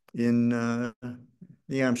in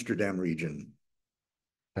the Amsterdam region.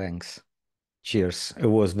 Thanks. Cheers. It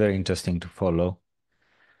was very interesting to follow.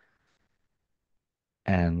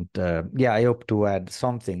 And yeah, I hope to add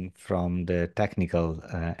something from the technical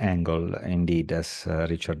angle, indeed, as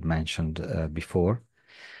Richard mentioned before.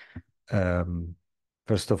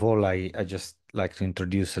 First of all, I just like to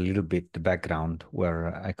introduce a little bit the background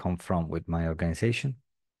where I come from with my organization.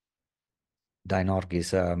 DynOrg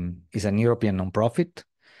is an European nonprofit.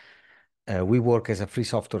 We work as a free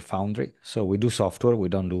software foundry, so we do software, we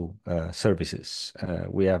don't do services.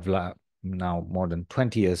 We have now more than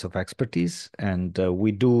 20 years of expertise, and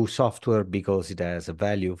we do software because it has a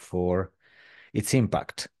value for its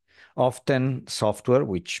impact. Often software,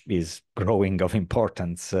 which is growing of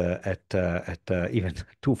importance at even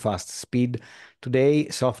too fast speed today,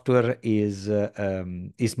 software is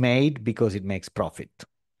made because it makes profit.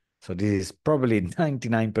 So this is probably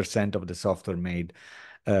 99% of the software made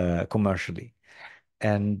commercially.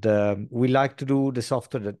 And we like to do the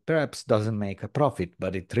software that perhaps doesn't make a profit,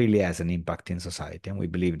 but it really has an impact in society. And we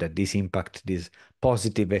believe that this impact, this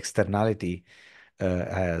positive externality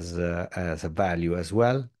has a value as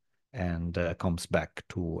well, and comes back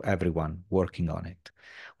to everyone working on it.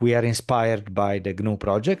 We are inspired by the GNU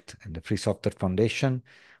project and the Free Software Foundation.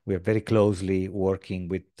 We are very closely working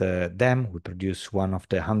with them. We produce one of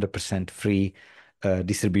the 100% free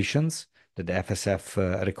distributions that the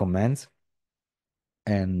FSF recommends.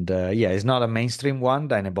 And yeah, it's not a mainstream one,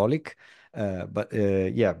 Dynabolic, but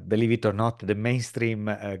yeah, believe it or not, the mainstream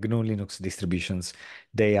GNU Linux distributions,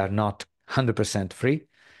 they are not 100% free.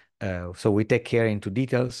 So we take care into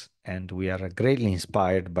details, and we are greatly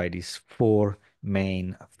inspired by these four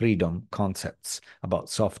main freedom concepts about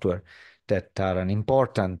software that are an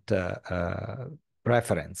important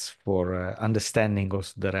reference for understanding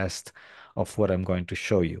also the rest of what I'm going to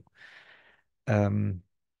show you.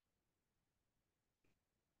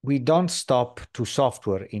 We don't stop to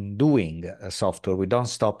software in doing software. We don't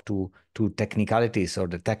stop to technicalities or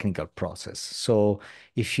the technical process. So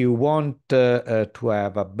if you want to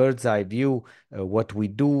have a bird's eye view, what we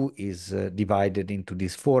do is divided into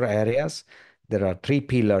these four areas. There are three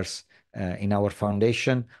pillars in our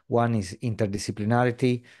foundation. One is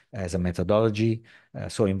interdisciplinarity as a methodology,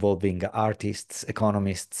 so involving artists,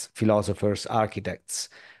 economists, philosophers, architects,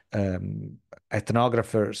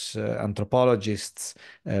 ethnographers, anthropologists.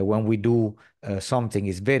 When we do something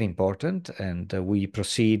is very important, and we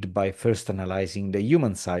proceed by first analyzing the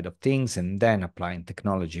human side of things and then applying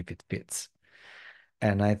technology if it fits.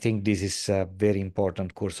 And I think this is a very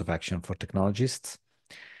important course of action for technologists.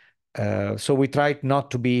 So we tried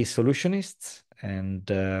not to be solutionists, and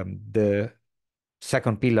the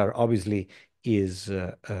second pillar obviously is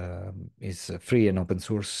free and open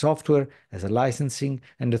source software as a licensing,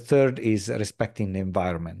 and the third is respecting the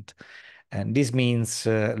environment. And this means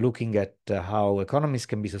looking at how economies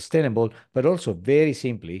can be sustainable, but also very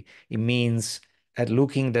simply, it means at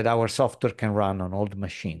looking that our software can run on old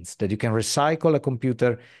machines, that you can recycle a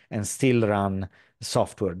computer and still run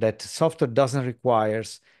software, that software doesn't require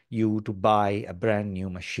you to buy a brand new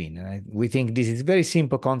machine. And we think this is a very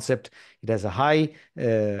simple concept. It has a high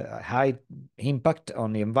impact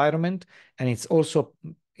on the environment, and it's also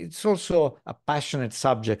a passionate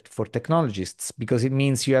subject for technologists because it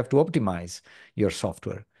means you have to optimize your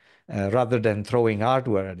software. Rather than throwing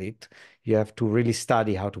hardware at it, you have to really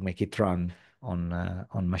study how to make it run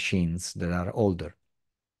on machines that are older.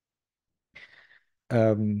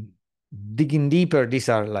 Digging deeper, these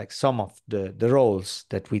are like some of the roles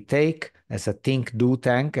that we take as a think, do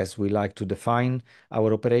tank, as we like to define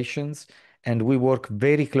our operations. And we work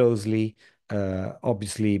very closely,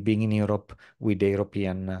 obviously being in Europe, with the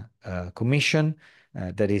European Commission.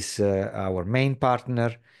 That is our main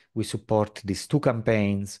partner. We support these two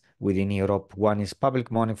campaigns within Europe. One is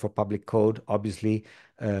public money for public code. Obviously,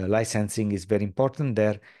 licensing is very important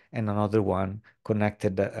there. And another one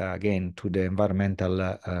connected again to the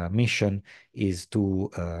environmental mission is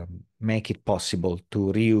to make it possible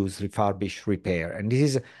to reuse, refurbish, repair. And this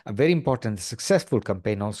is a very important, successful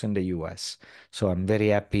campaign also in the US. So I'm very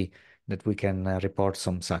happy that we can report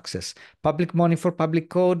some success. Public money for public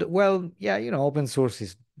code, well, yeah, open source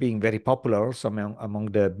is being very popular also among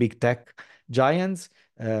the big tech giants,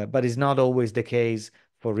 but it's not always the case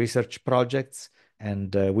for research projects.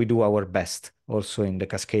 And we do our best also in the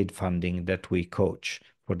cascade funding that we coach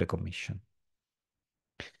for the Commission.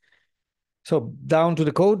 So down to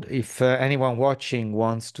the code, if anyone watching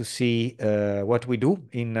wants to see what we do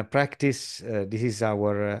in practice, this is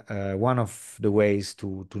our one of the ways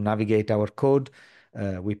to navigate our code.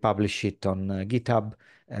 We publish it on GitHub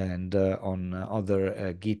and on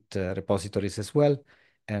other Git repositories as well.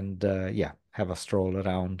 And yeah, have a stroll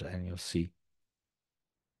around and you'll see.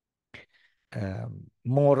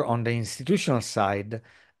 More on the institutional side,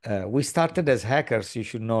 we started as hackers, you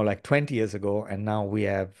should know, like 20 years ago, and now we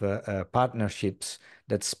have partnerships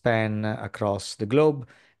that span across the globe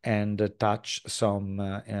and touch some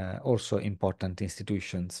also important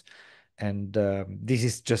institutions. And this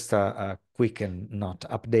is just a quick and not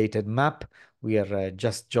updated map. We are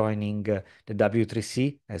just joining the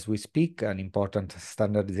W3C as we speak, an important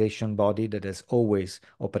standardization body that has always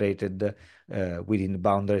operated within the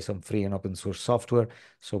boundaries of free and open source software.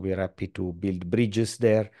 So we are happy to build bridges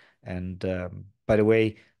there. And by the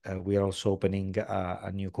way, we are also opening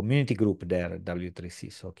a new community group there at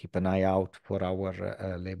W3C. So keep an eye out for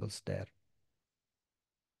our labels there.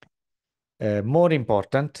 More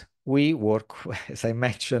important, we work, as I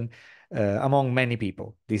mentioned, among many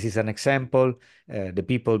people. This is an example, the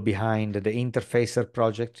people behind the Interfacer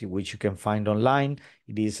project, which you can find online.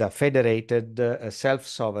 It is a federated,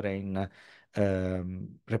 self-sovereign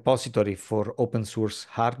repository for open source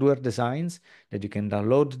hardware designs that you can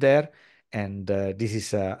download there. And this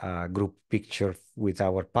is a group picture with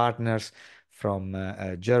our partners from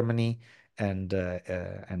Germany and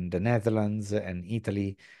the Netherlands and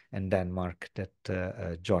Italy and Denmark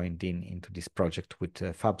that joined into this project with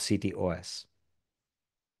Fab City OS.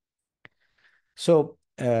 So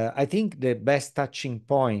I think the best touching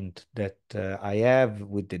point that I have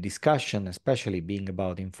with the discussion, especially being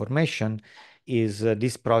about information, is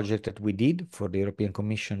this project that we did for the European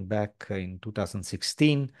Commission back in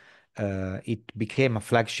 2016. It became a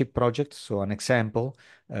flagship project, so an example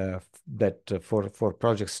that for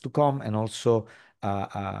projects to come, and also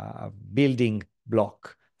a building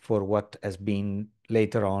block for what has been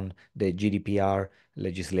later on the GDPR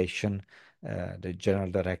legislation, the General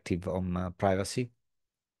Directive on Privacy,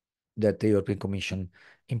 that the European Commission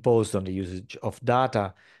imposed on the usage of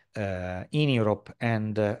data in Europe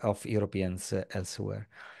and of Europeans elsewhere.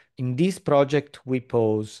 In this project, we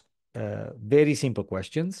pose very simple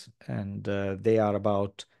questions, and they are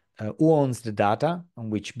about who owns the data on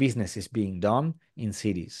which business is being done in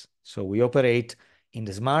cities. So we operate in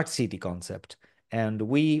the smart city concept, and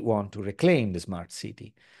we want to reclaim the smart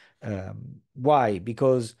city. Why?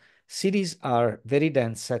 Because cities are very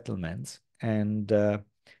dense settlements, and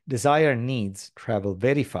desired needs travel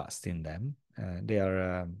very fast in them. They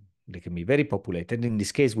can be very populated. In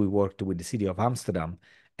this case, we worked with the city of Amsterdam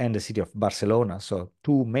and the city of Barcelona, so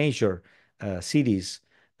two major cities,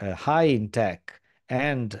 high in tech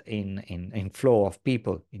and in flow of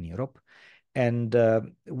people in Europe. And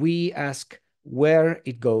we ask where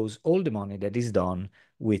it goes, all the money that is done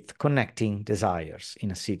with connecting desires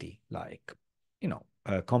in a city, like,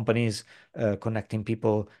 companies connecting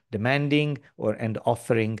people demanding and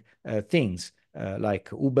offering things like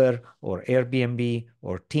Uber or Airbnb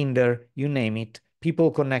or Tinder, you name it.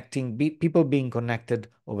 People being connected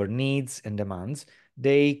over needs and demands.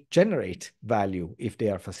 They generate value if they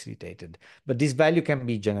are facilitated. But this value can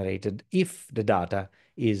be generated if the data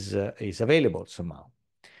is available somehow.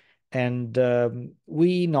 And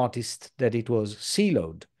we noticed that it was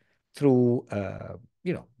siloed through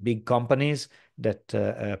big companies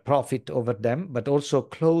that profit over them, but also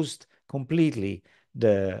closed completely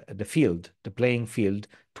the playing field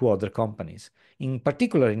to other companies. In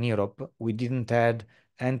particular, in Europe, we didn't have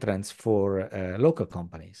entrance for local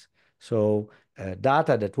companies. So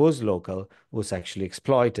data that was local was actually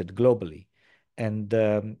exploited globally. And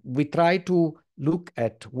we try to look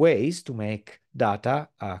at ways to make data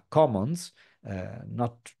commons,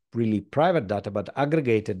 not really private data, but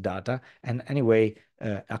aggregated data, and anyway,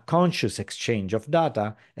 a conscious exchange of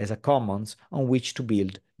data as a commons on which to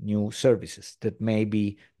build new services that may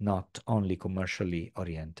be not only commercially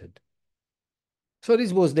oriented. So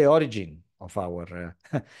this was the origin of our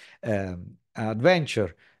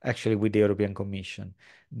adventure, actually, with the European Commission.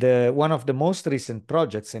 One of the most recent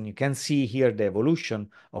projects, and you can see here the evolution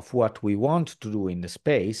of what we want to do in the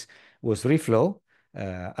space, was Reflow,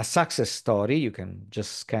 a success story. You can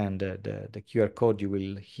just scan the QR code. You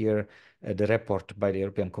will hear the report by the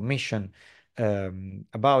European Commission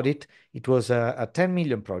about it. It was a 10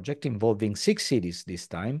 million project involving 6 cities this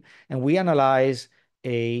time, and we analyze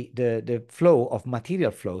the flow of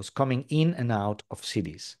material flows coming in and out of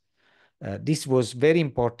cities. This was very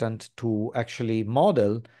important to actually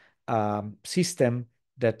model a system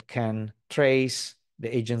that can trace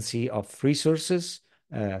the agency of resources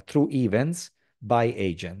through events by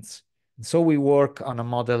agents. So we work on a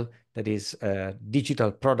model that is a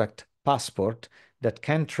digital product passport that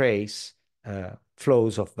can trace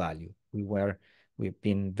flows of value. We've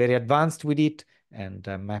been very advanced with it, and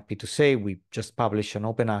I'm happy to say we just published an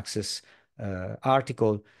open access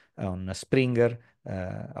article on Springer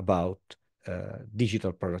about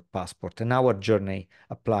digital product passport and our journey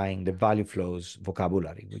applying the value flows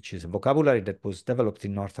vocabulary, which is a vocabulary that was developed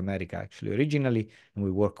in North America actually originally, and we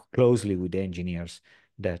work closely with the engineers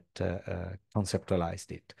that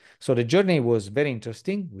conceptualized it. So the journey was very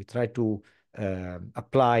interesting. We tried to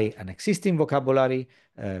apply an existing vocabulary.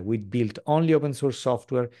 We built only open source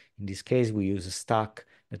software. In this case, we use a stack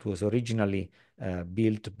that was originally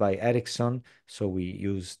built by Ericsson. So we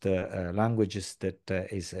used languages that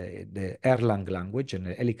is the Erlang language and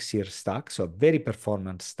the Elixir stack, so a very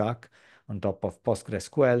performant stack on top of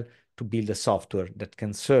PostgreSQL to build a software that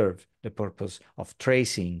can serve the purpose of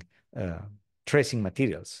tracing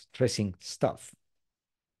materials, tracing stuff.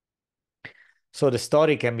 So the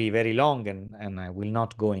story can be very long, and I will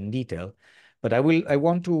not go in detail, but I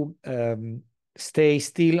want to stay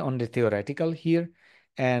still on the theoretical here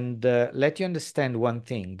and let you understand one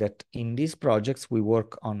thing, that in these projects we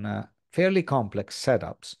work on fairly complex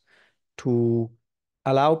setups to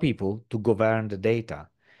allow people to govern the data,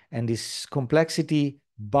 and this complexity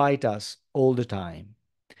bites us all the time.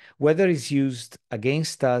 Whether it's used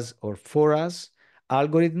against us or for us,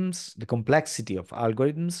 algorithms, the complexity of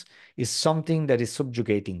algorithms is something that is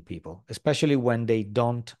subjugating people, especially when they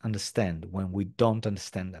don't understand, when we don't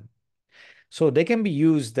understand them. So they can be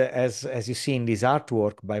used as you see in this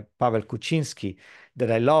artwork by Pavel Kuczynski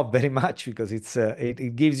that I love very much because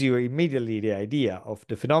it gives you immediately the idea of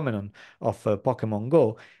the phenomenon of Pokemon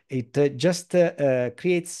Go. It just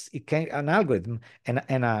creates an algorithm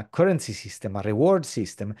and a currency system, a reward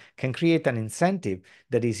system can create an incentive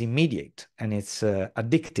that is immediate and it's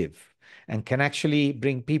addictive and can actually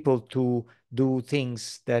bring people to do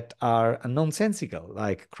things that are nonsensical,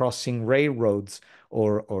 like crossing railroads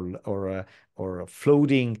or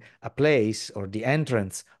flooding a place or the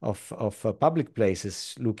entrance of public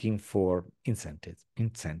places looking for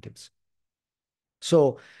incentives.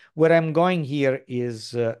 So where I'm going here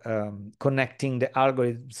is connecting the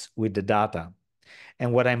algorithms with the data.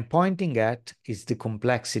 And what I'm pointing at is the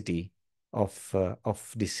complexity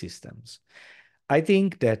of these systems. I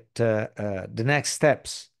think that the next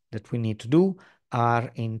steps that we need to do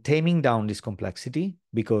are in taming down this complexity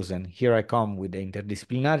because, and here I come with the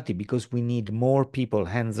interdisciplinarity, because we need more people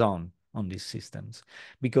hands-on on these systems,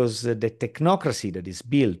 because the technocracy that is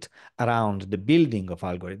built around the building of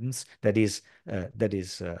algorithms, that is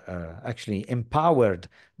actually empowered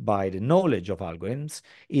by the knowledge of algorithms,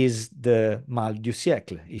 is the mal du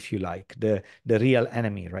siècle, if you like, the real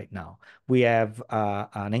enemy right now. We have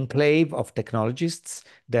an enclave of technologists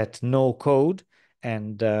that know code,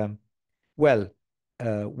 and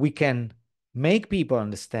we can make people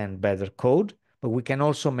understand better code, but we can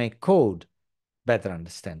also make code better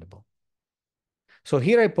understandable. So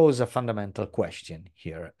here I pose a fundamental question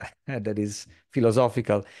here that is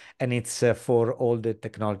philosophical, and it's for all the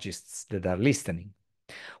technologists that are listening.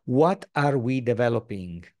 What are we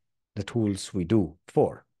developing the tools we do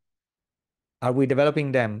for? Are we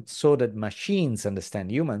developing them so that machines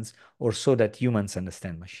understand humans or so that humans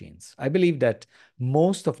understand machines? I believe that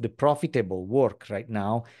most of the profitable work right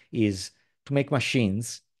now is to make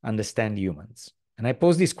machines understand humans. And I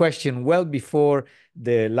posed this question well before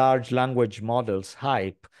the large language models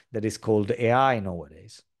hype that is called AI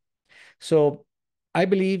nowadays. So I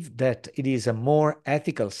believe that it is a more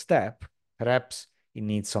ethical step. Perhaps it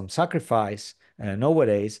needs some sacrifice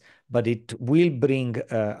nowadays, but it will bring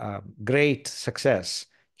great success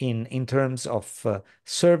in terms of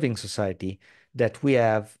serving society, that we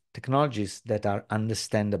have technologies that are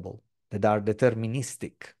understandable, that are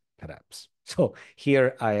deterministic, perhaps. So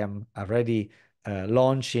here I am already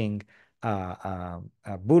launching a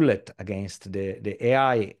bullet against the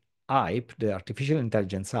AI hype, the artificial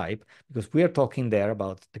intelligence hype, because we are talking there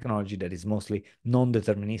about technology that is mostly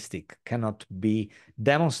non-deterministic, cannot be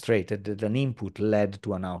demonstrated that an input led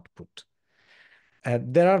to an output.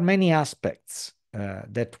 There are many aspects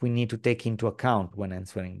that we need to take into account when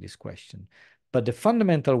answering this question. But the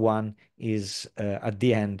fundamental one is, at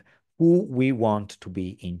the end, who we want to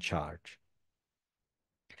be in charge.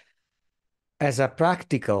 As a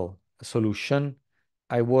practical solution,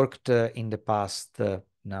 I worked in the past,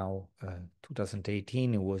 now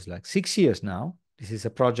 2018, it was like 6 years now. This is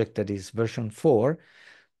a project that is version 4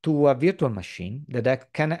 to a virtual machine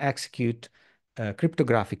that can execute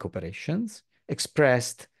cryptographic operations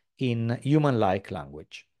expressed in human-like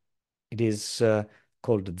language. It is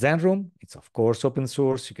called Zenroom. It's, of course, open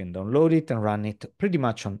source. You can download it and run it pretty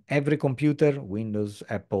much on every computer, Windows,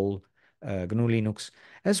 Apple, GNU Linux,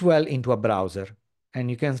 as well into a browser. And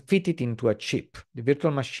you can fit it into a chip. The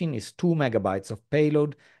virtual machine is 2 megabytes of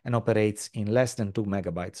payload and operates in less than 2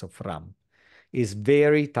 megabytes of RAM. It's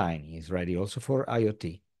very tiny. It's ready also for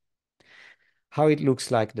IoT. How it looks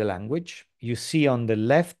like the language. You see on the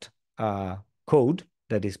left code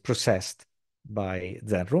that is processed by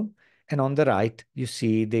Zenroom. And on the right, you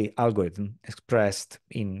see the algorithm expressed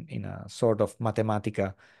in a sort of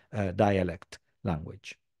Mathematica dialect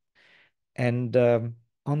language. And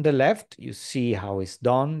on the left, you see how it's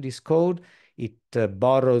done, this code. It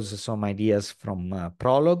borrows some ideas from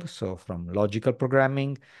Prolog, so from logical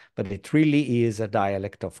programming, but it really is a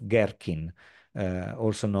dialect of Gherkin,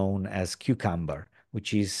 also known as Cucumber,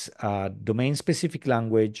 which is a domain-specific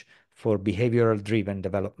language for behavioral-driven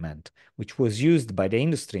development, which was used by the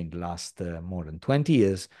industry in the last more than 20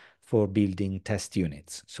 years for building test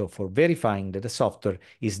units. So for verifying that the software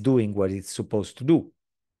is doing what it's supposed to do,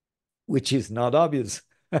 which is not obvious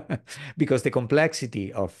because the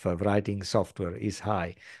complexity of writing software is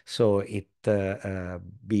high. So it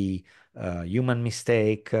be human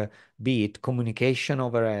mistake, be it communication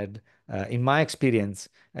overhead. In my experience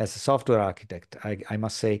as a software architect, I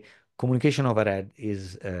must say communication overhead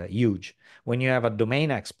is huge. When you have a domain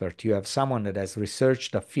expert, you have someone that has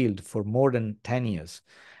researched a field for more than 10 years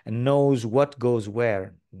and knows what goes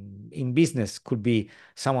where. In business, could be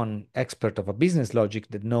someone expert of a business logic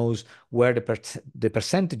that knows where the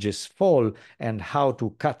percentages fall and how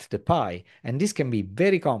to cut the pie. And this can be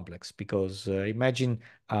very complex because imagine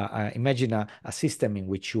a system in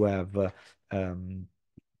which you have oh,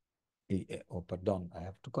 pardon, I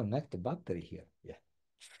have to connect the battery here. Yeah.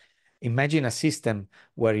 Imagine a system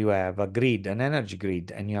where you have a grid, an energy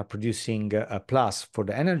grid, and you are producing a plus for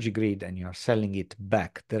the energy grid and you are selling it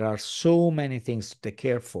back. There are so many things to take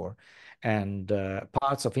care for and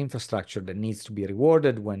parts of infrastructure that needs to be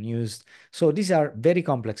rewarded when used. So these are very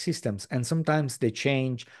complex systems, and sometimes they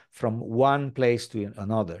change from one place to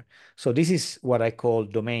another. So this is what I call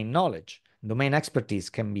domain knowledge. Domain expertise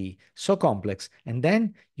can be so complex, and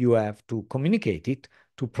then you have to communicate it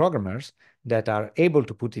to programmers that are able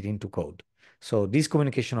to put it into code. So this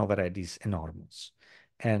communication overhead is enormous.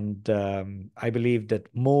 And I believe that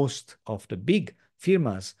most of the big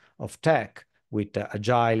firmas of tech with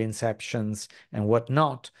agile inceptions and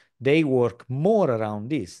whatnot, they work more around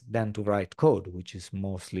this than to write code, which is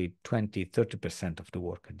mostly 20–30% of the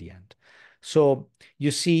work at the end. So you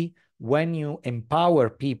see, when you empower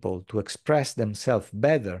people to express themselves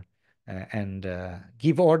better, and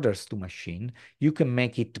give orders to machine, you can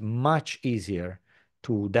make it much easier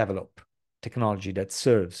to develop technology that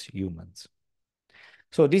serves humans.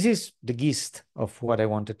 So this is the gist of what I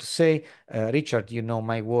wanted to say. Richard, you know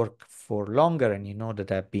my work for longer, and you know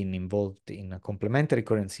that I've been involved in a complementary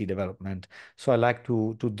currency development. So I like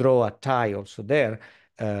to draw a tie also there.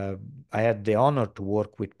 I had the honor to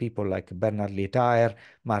work with people like Bernard Lietaer,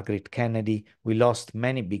 Margaret Kennedy. We lost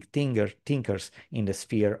many big thinkers in the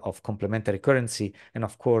sphere of complementary currency. And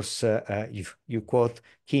of course, you quote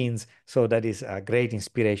Keynes, so that is a great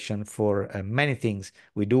inspiration for many things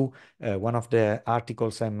we do. One of the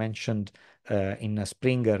articles I mentioned in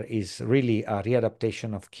Springer is really a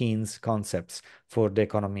readaptation of Keynes' concepts for the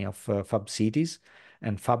economy of Fab cities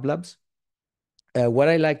and Fab labs. What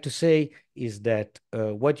I like to say is that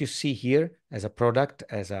what you see here as a product,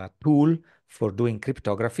 as a tool for doing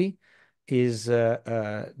cryptography, is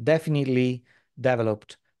definitely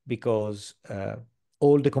developed because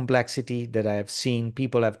all the complexity that I have seen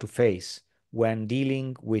people have to face when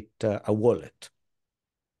dealing with a wallet,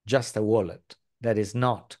 just a wallet, that is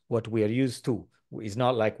not what we are used to. It's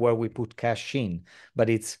not like where we put cash in, but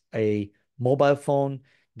it's a mobile phone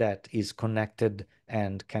that is connected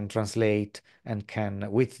and can translate and can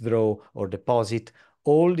withdraw or deposit.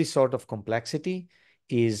 All this sort of complexity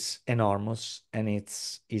is enormous, and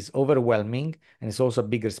is overwhelming, and it's also a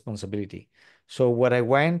big responsibility. So what I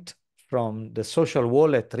went from the social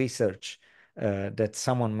wallet research that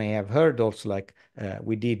someone may have heard also, like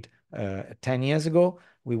we did 10 years ago,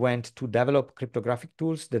 we went to develop cryptographic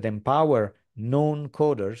tools that empower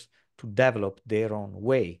non-coders to develop their own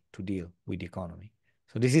way to deal with the economy.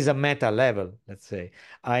 So this is a meta level, let's say.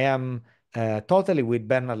 I am totally with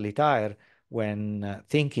Bernard Lietaer when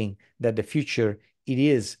thinking that the future, it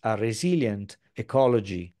is a resilient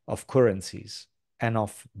ecology of currencies and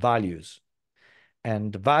of values.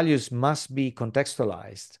 And values must be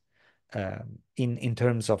contextualized in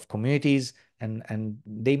terms of communities, and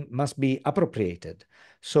they must be appropriated.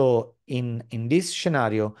 So in this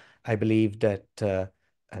scenario, I believe that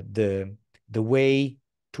the way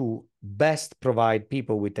to best provide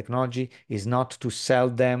people with technology is not to sell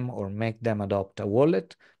them or make them adopt a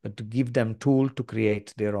wallet, but to give them tool to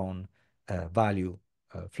create their own value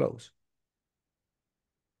flows.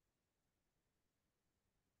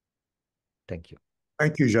 Thank you.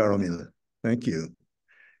 Thank you, Jaromil. Thank you.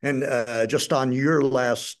 And just on your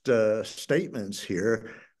last statements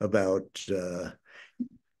here about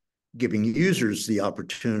giving users the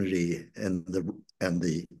opportunity and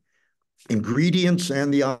the ingredients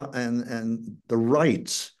and the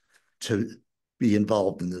rights to be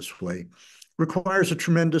involved in this way requires a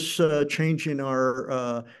tremendous change in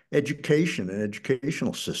our education and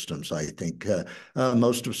educational systems. I think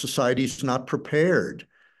most of society is not prepared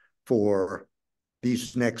for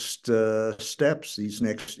these next steps, these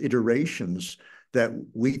next iterations that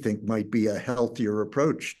we think might be a healthier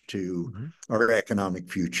approach to our economic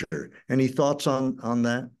future. Any thoughts on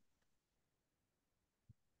that?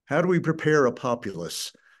 How do we prepare a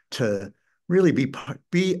populace to really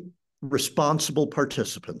be responsible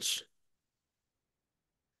participants?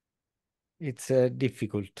 It's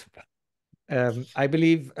difficult. I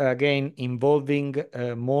believe, again, involving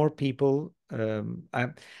more people.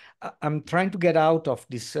 I'm trying to get out of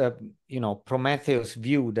this, Prometheus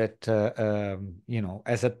view that,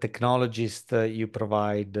 as a technologist, you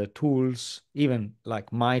provide tools, even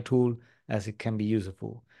like my tool, as it can be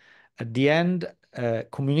useful. At the end,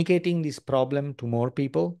 communicating this problem to more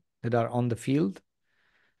people that are on the field,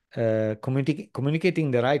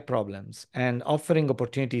 communicating the right problems, and offering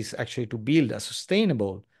opportunities actually to build a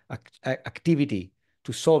sustainable activity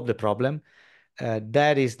to solve the problem,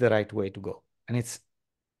 that is the right way to go. And this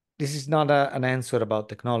is not an answer about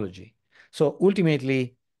technology. So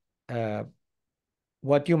ultimately,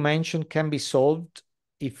 what you mentioned can be solved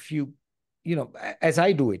if as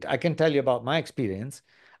I do it. I can tell you about my experience.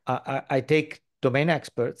 I take domain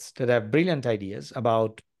experts that have brilliant ideas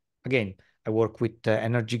about, again, I work with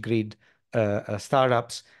energy grid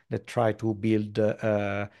startups that try to build,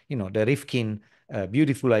 the Rifkin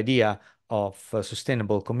beautiful idea of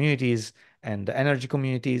sustainable communities and energy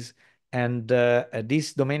communities. And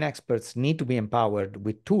these domain experts need to be empowered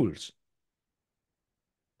with tools,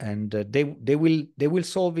 and they will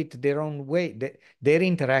solve it their own way. Their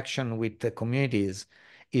interaction with the communities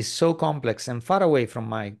is so complex and far away from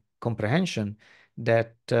my comprehension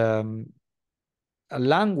that a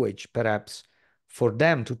language, perhaps, for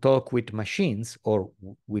them to talk with machines or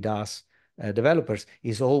with us developers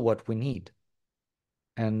is all what we need.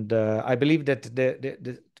 And I believe that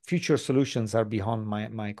the future solutions are beyond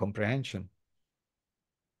my comprehension.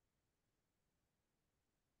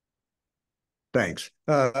 Thanks.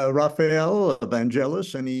 Raphael,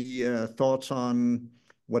 Vangelis, any thoughts on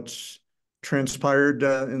what's transpired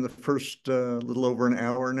in the first little over an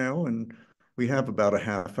hour now? And we have about a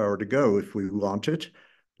half hour to go if we want it.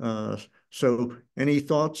 So any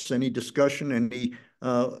thoughts, any discussion, any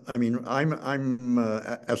I mean, I'm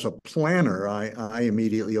as a planner, I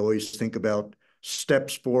immediately always think about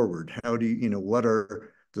steps forward. How do you, what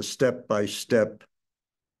are the step-by-step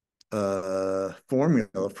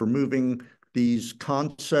formula for moving these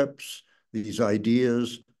concepts, these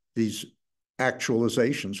ideas, these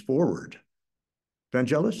actualizations forward?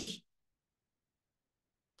 Vangelis,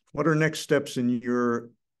 what are next steps in your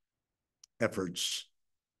efforts?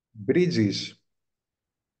 Bridges.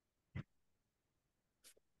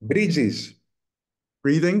 Bridges.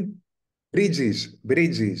 Breathing? Bridges.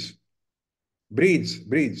 Bridges.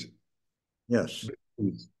 Bridge. Yes.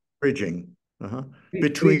 Bridges. Bridging. Uh-huh.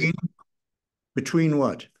 Bridges. Between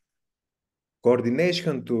what?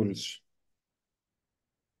 Coordination tools.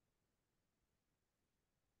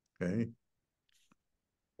 Okay.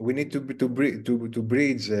 We need to bridge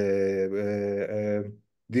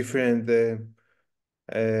different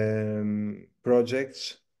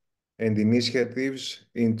projects and initiatives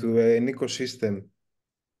into an ecosystem.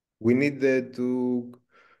 We need to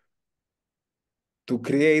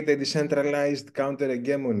create a decentralized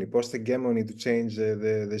counter-hegemony, post-hegemony, to change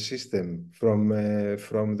the system from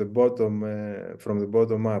the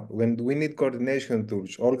bottom up. When we need coordination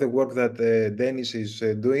tools, all the work that Denis is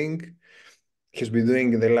doing, has been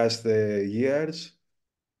doing in the last years,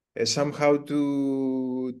 somehow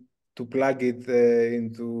to plug it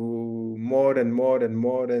into more and more and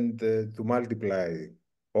more, and to multiply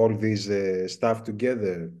all this stuff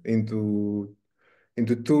together into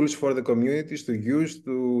tools for the communities to use,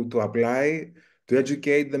 to apply, to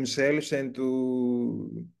educate themselves, and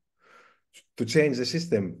to change the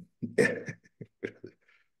system.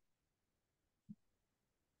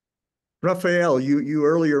 Raphael, you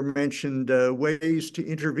earlier mentioned ways to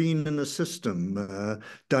intervene in the system,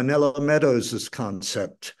 Donella Meadows'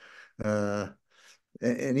 concept.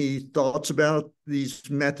 Any thoughts about these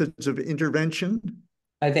methods of intervention?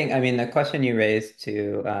 I mean, the question you raised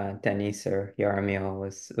to Denis or Jaromil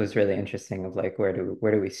was really interesting of like where do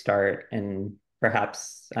we start? And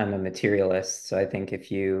perhaps I'm a materialist, so I think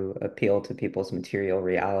if you appeal to people's material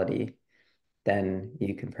reality, then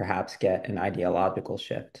you can perhaps get an ideological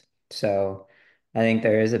shift. So I think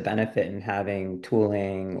there is a benefit in having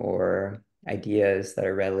tooling or ideas that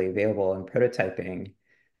are readily available and prototyping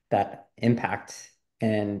that impact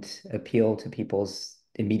and appeal to people's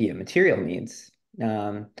immediate material needs. So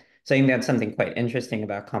I think that's something quite interesting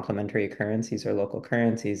about complementary currencies or local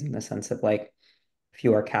currencies, in the sense of like, if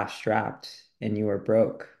you are cash strapped and you are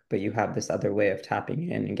broke, but you have this other way of tapping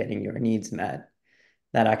in and getting your needs met,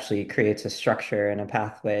 that actually creates a structure and a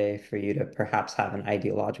pathway for you to perhaps have an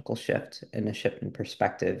ideological shift and a shift in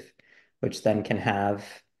perspective, which then can have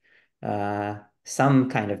some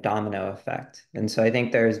kind of domino effect. And so I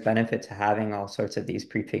think there's benefit to having all sorts of these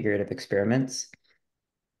prefigurative experiments.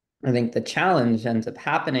 I think the challenge ends up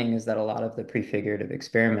happening is that a lot of the prefigurative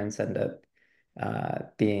experiments end up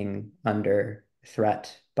being under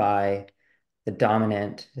threat by the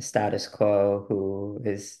dominant status quo, who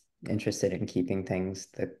is interested in keeping things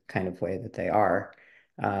the kind of way that they are,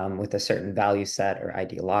 with a certain value set or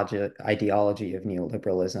ideology of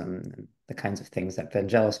neoliberalism, and the kinds of things that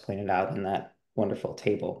Vangelis pointed out in that wonderful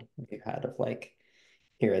table you had of like,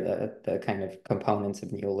 here are the kind of components of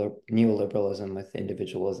neoliberalism with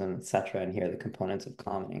individualism, etc., and here are the components of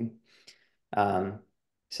commoning.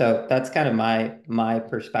 So that's kind of my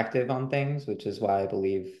perspective on things, which is why I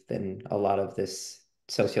believe in a lot of this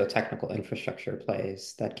socio-technical infrastructure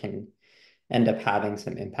plays that can end up having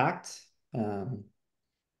some impact. I'll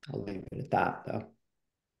leave it at that, though.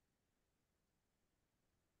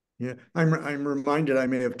 Yeah, I'm reminded, I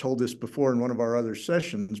may have told this before in one of our other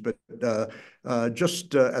sessions, but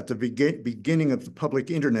just at the beginning of the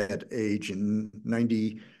public internet age in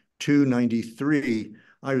 92, 93,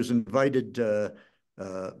 I was invited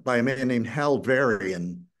by a man named Hal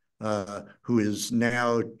Varian, who is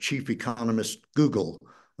now chief economist Google.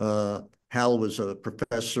 Hal was a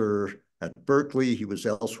professor at Berkeley. He was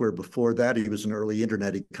elsewhere before that. He was an early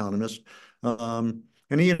internet economist.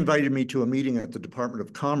 And he invited me to a meeting at the Department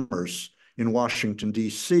of Commerce in Washington,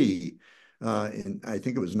 D.C. I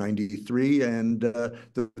think it was 93. And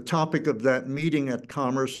the topic of that meeting at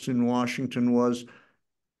Commerce in Washington was,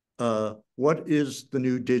 what is the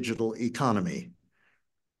new digital economy?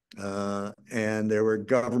 And there were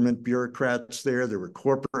government bureaucrats there were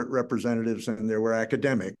corporate representatives, and there were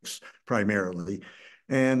academics primarily.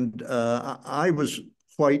 And I was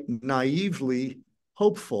quite naively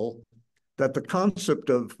hopeful that the concept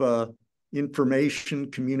of information,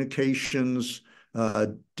 communications,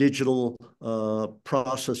 digital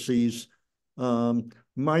processes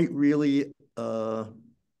might really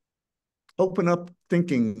open up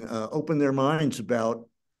thinking, open their minds about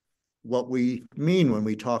what we mean when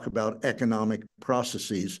we talk about economic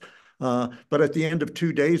processes. But at the end of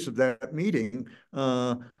 2 days of that meeting,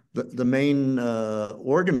 the main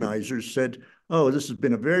organizers said, "Oh, this has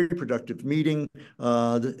been a very productive meeting,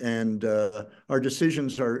 and our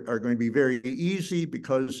decisions are going to be very easy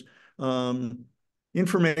because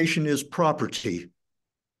information is property."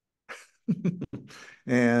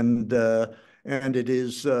 and it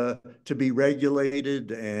is to be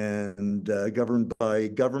regulated and governed by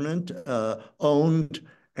government, owned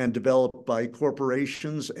and developed by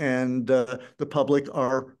corporations, and the public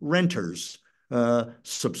are renters,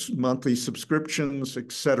 monthly subscriptions,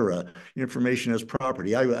 etc. Information as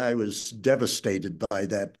property. I was devastated by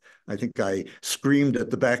that. I think I screamed at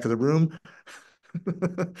the back of the room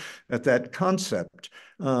at that concept.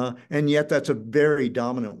 And yet that's a very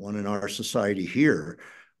dominant one in our society here,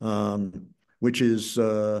 which is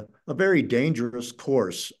a very dangerous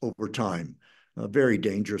course over time, a very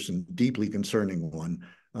dangerous and deeply concerning one.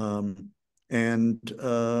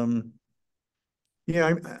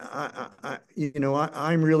 Yeah,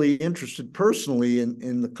 I'm really interested personally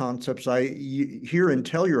in the concepts. Here in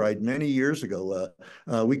Telluride many years ago,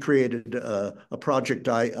 we created a project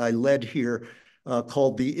I led here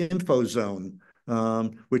called the Info Zone,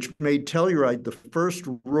 which made Telluride the first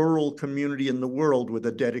rural community in the world with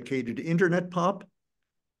a dedicated internet pop,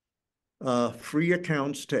 free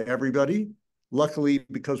accounts to everybody. Luckily,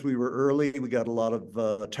 because we were early, we got a lot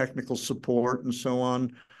of technical support and so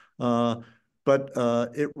on. But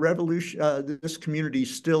this community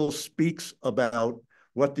still speaks about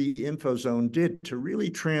what the Info Zone did to really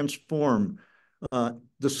transform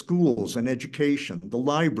the schools and education, the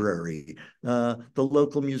library, the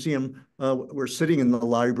local museum. We're sitting in the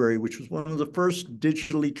library, which was one of the first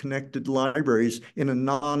digitally connected libraries in a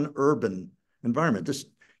non-urban environment. This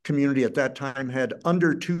community at that time had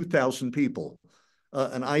under 2,000 people,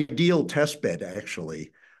 an ideal test bed,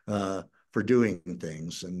 actually, for doing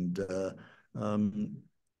things. And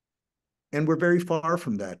we're very far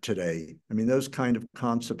from that today. I mean, those kind of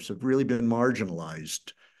concepts have really been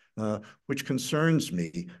marginalized, which concerns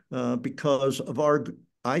me because of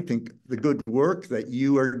I think, the good work that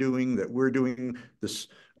you are doing, that we're doing, this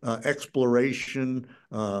exploration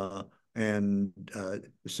and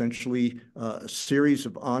essentially a series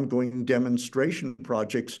of ongoing demonstration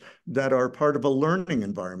projects that are part of a learning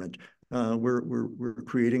environment. We're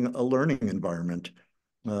creating a learning environment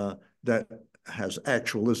that has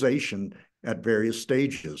actualization at various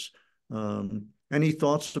stages. Any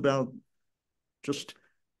thoughts about just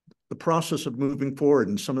the process of moving forward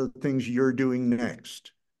and some of the things you're doing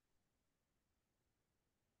next?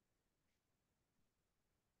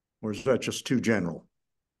 Or is that just too general?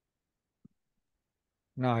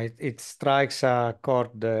 No, it strikes a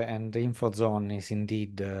chord, and the Info Zone is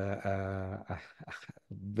indeed a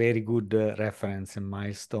very good reference and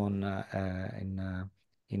milestone.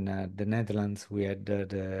 In the Netherlands, we had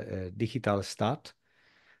the Digital Stad,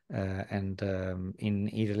 and in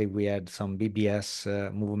Italy, we had some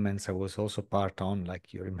BBS movements I was also part on,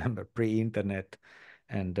 like you remember, pre-internet,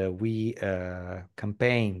 and we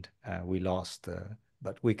campaigned. We lost,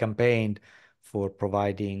 but we campaigned for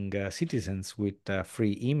providing citizens with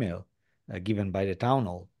free email given by the town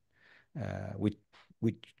hall, which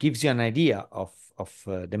gives you an idea of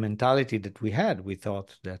the mentality that we had. We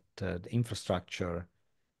thought that the infrastructure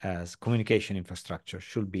as communication infrastructure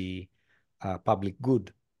should be a public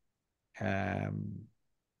good.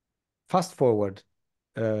 Fast forward,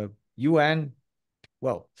 UN,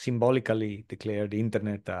 well, symbolically declared the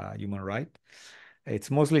internet a human right.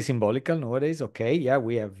 It's mostly symbolical nowadays. Okay, yeah,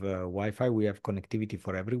 we have Wi-Fi, we have connectivity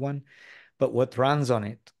for everyone, but what runs on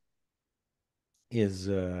it is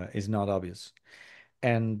not obvious.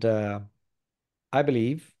 And I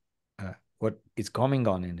believe what is coming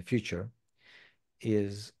on in the future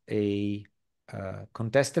is a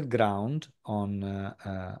contested ground on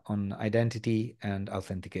identity and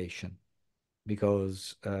authentication,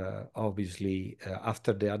 because obviously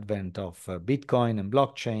after the advent of Bitcoin and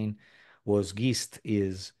blockchain, was GIST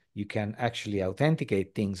is you can actually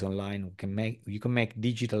authenticate things online. You can make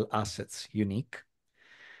digital assets unique.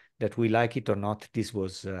 That we like it or not, this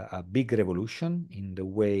was a big revolution in the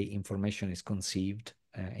way information is conceived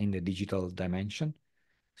in the digital dimension.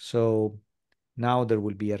 So now there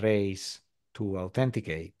will be a race to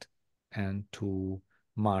authenticate and to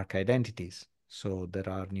mark identities. So there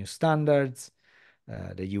are new standards.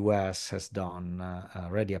 The US has done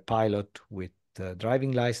already a pilot with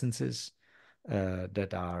driving licenses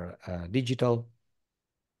that are digital.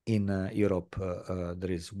 In Europe,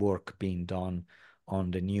 there is work being done on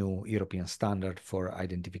the new European standard for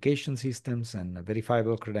identification systems and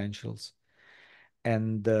verifiable credentials.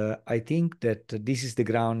 And I think that this is the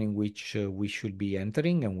ground in which we should be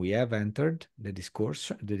entering, and we have entered the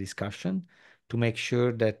discussion, to make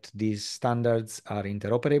sure that these standards are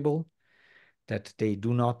interoperable, that they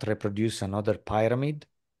do not reproduce another pyramid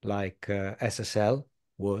like SSL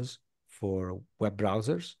was for web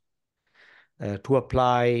browsers, to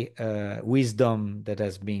apply wisdom that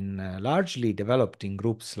has been largely developed in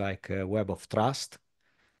groups like Web of Trust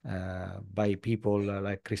by people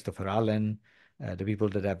like Christopher Allen, the people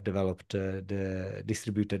that have developed the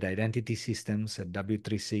distributed identity systems at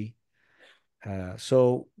W3C.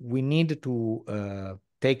 So we need to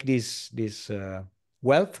take this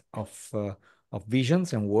wealth of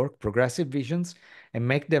visions and work, progressive visions, and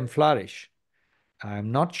make them flourish.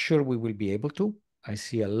 I'm not sure we will be able to. I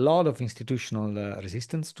see a lot of institutional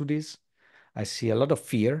resistance to this. I see a lot of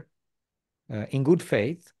fear. In good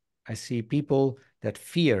faith, I see people that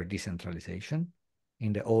fear decentralization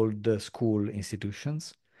in the old school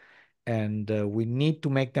institutions. And we need to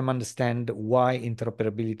make them understand why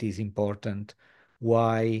interoperability is important,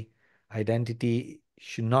 why identity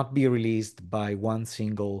should not be released by one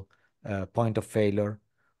single point of failure,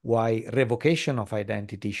 why revocation of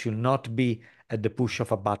identity should not be at the push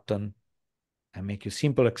of a button. I make you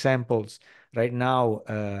simple examples. Right now,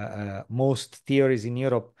 most theories in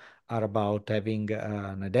Europe are about having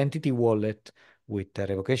an identity wallet with a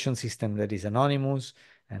revocation system that is anonymous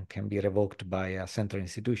and can be revoked by a central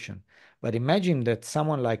institution. But imagine that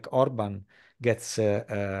someone like Orban gets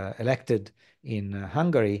elected in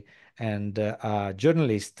Hungary, and a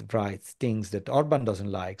journalist writes things that Orban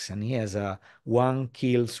doesn't like, and he has a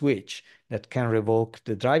one-kill switch that can revoke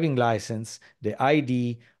the driving license, the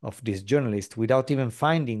ID of this journalist without even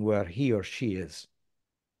finding where he or she is.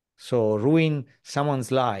 So ruin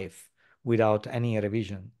someone's life without any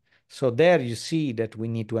revision. So there you see that we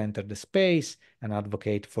need to enter the space and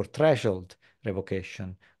advocate for threshold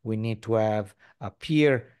revocation. We need to have a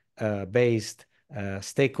peer-based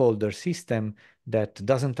stakeholder system that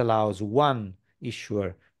doesn't allow one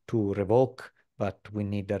issuer to revoke, but we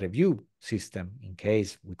need a review system. In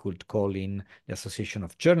case we could call in the Association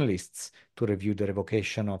of Journalists to review the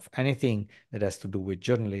revocation of anything that has to do with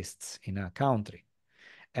journalists in a country.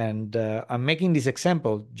 And I'm making this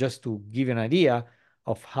example just to give you an idea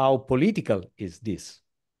of how political is this.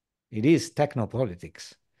 It is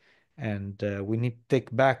technopolitics. And we need to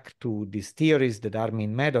take back to these theories that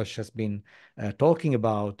Armin Medosh has been talking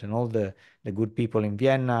about, and all the good people in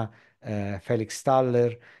Vienna, Felix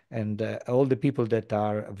Staller, and all the people that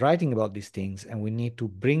are writing about these things, and we need to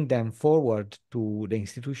bring them forward to the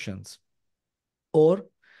institutions, or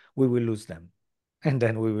we will lose them. And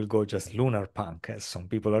then we will go just lunar punk, as some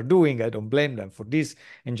people are doing. I don't blame them for this,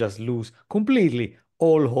 and just lose completely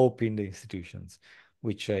all hope in the institutions,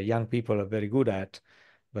 which young people are very good at.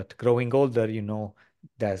 But growing older, you know,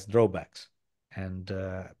 there's drawbacks. And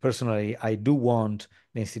personally, I do want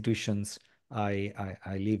the institutions I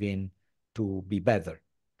live in to be better,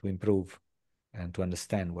 to improve, and to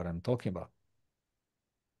understand what I'm talking about.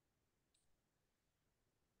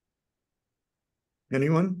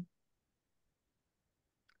 Anyone?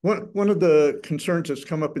 One of the concerns that's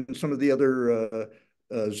come up in some of the other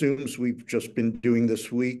Zooms we've just been doing this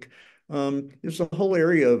week is the whole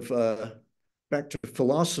area of back to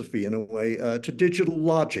philosophy in a way, to digital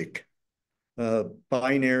logic,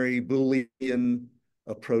 binary Boolean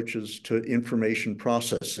approaches to information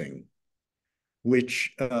processing,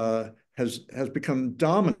 which has become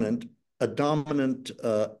a dominant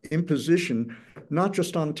imposition, not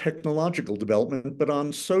just on technological development, but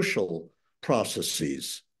on social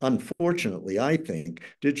processes. Unfortunately, I think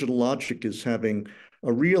digital logic is having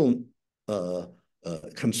a real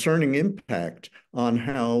concerning impact on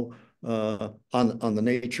how on the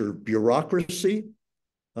nature of bureaucracy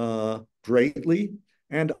greatly,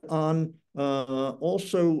 and on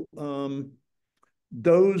also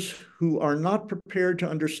those who are not prepared to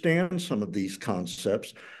understand some of these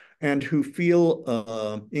concepts and who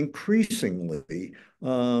feel increasingly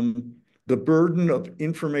the burden of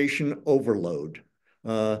information overload,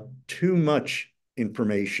 too much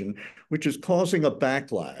information, which is causing a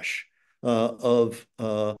backlash of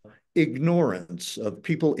ignorance, of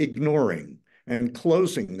people ignoring and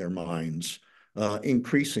closing their minds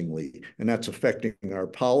increasingly. And that's affecting our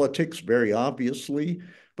politics very obviously,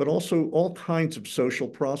 but also all kinds of social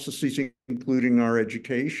processes, including our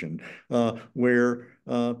education, where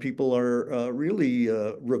people are really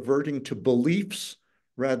reverting to beliefs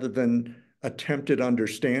rather than attempted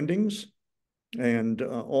understandings, and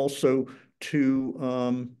also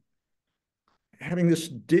to having this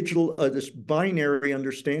this binary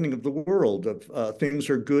understanding of the world of things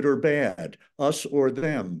are good or bad, us or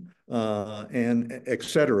them, and et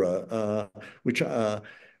cetera, which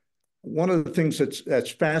one of the things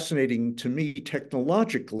that's fascinating to me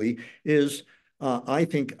technologically is I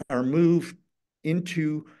think our move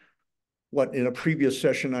into what in a previous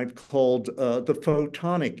session I've called the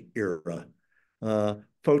photonic era.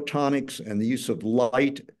 Photonics and the use of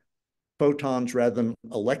light, photons rather than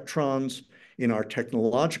electrons in our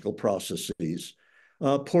technological processes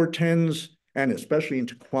portends, and especially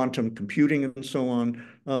into quantum computing and so on.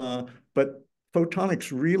 But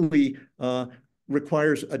photonics really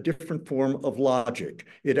requires a different form of logic.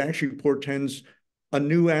 It actually portends a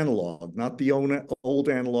new analog, not the old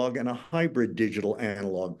analog, and a hybrid digital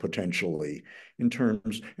analog potentially in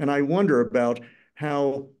terms. And I wonder about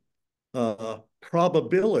how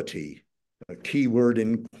probability, a key word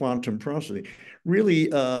in quantum processing, really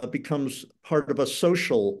becomes part of a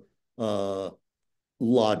social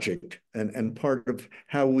logic and part of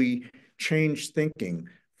how we change thinking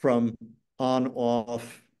from on,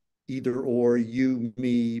 off, either or, you,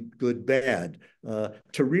 me, good, bad,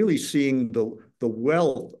 to really seeing the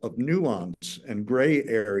wealth of nuance and gray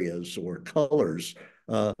areas or colors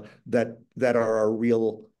that are our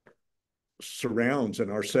real surrounds and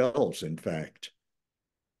ourselves, in fact.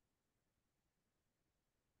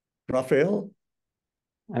 Raphael?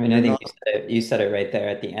 I mean, I think you said it right there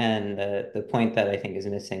at the end. The point that I think is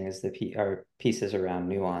missing is our pieces around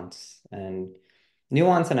nuance and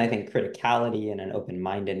I think criticality and an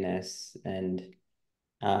open-mindedness and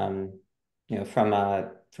you know, from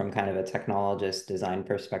kind of a technologist design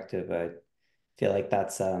perspective, I feel like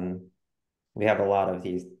that's we have a lot of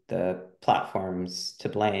the platforms to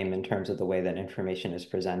blame in terms of the way that information is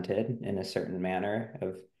presented in a certain manner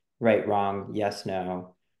of right, wrong, yes,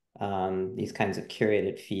 no. These kinds of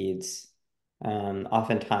curated feeds,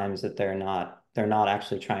 oftentimes that they're not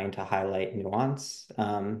actually trying to highlight nuance.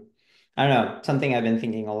 I don't know, something I've been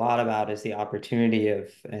thinking a lot about is the opportunity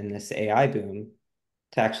in this AI boom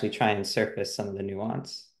to actually try and surface some of the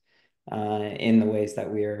nuance in the ways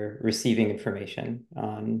that we're receiving information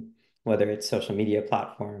on whether it's social media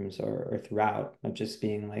platforms or throughout, of just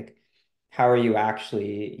being like, how are you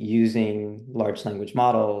actually using large language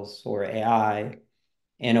models or AI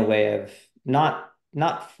in a way of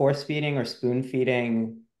not force feeding or spoon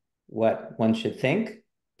feeding what one should think,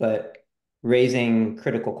 but raising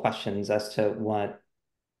critical questions as to what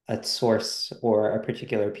a source or a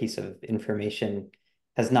particular piece of information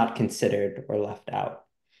has not considered or left out.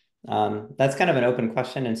 That's kind of an open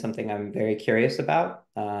question and something I'm very curious about,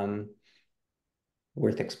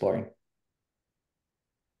 worth exploring.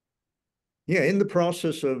 Yeah, in the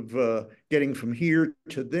process of getting from here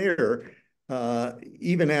to there,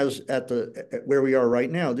 even as where we are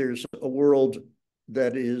right now, there's a world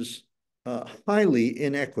that is highly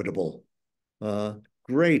inequitable,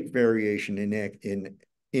 great variation in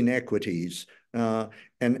inequities, and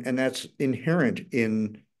that's inherent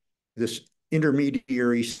in this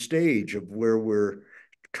intermediary stage of where we're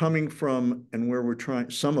coming from and where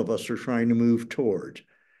some of us are trying to move toward.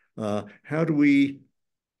 How do we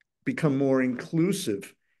become more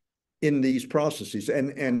inclusive in these processes?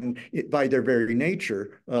 And by their very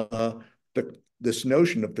nature, this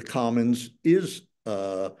notion of the commons is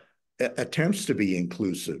attempts to be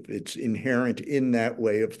inclusive. It's inherent in that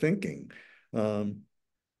way of thinking.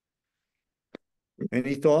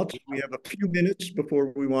 Any thoughts? We have a few minutes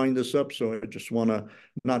before we wind this up, so I just want to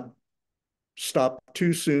not stop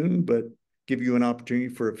too soon, but give you an opportunity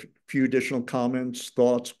for a few additional comments,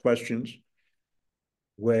 thoughts, questions.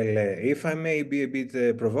 Well, if I may be a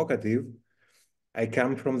bit provocative, I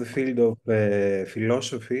come from the field of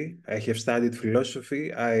philosophy. I have studied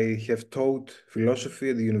philosophy. I have taught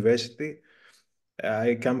philosophy at the university.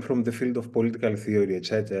 I come from the field of political theory,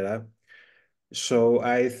 etc. So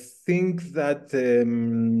I think that,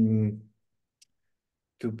 to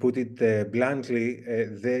put it bluntly,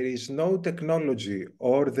 there is no technology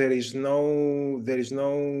or there is no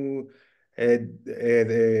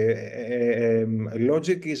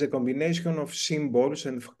logic is a combination of symbols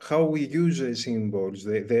and how we use symbols.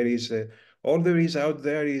 There is all there is out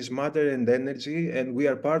there is matter and energy, and we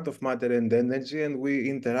are part of matter and energy, and we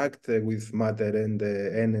interact with matter and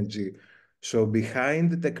energy. So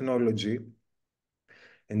behind the technology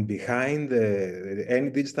and behind any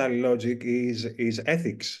digital logic is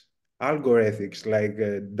ethics, algorithms, like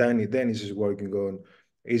Denis is working on,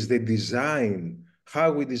 is the design,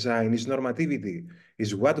 how we design, is normativity,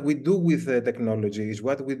 is what we do with technology, is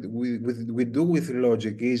what we do with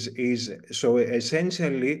logic, is so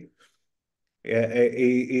essentially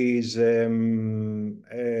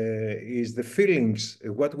is the feelings,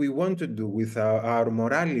 what we want to do with our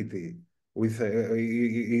morality.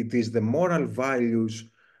 It is the moral values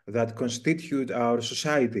that constitute our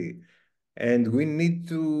society, and we need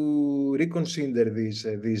to reconsider these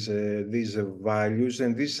values,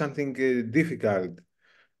 and this is something difficult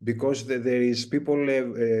because there is people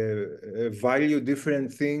value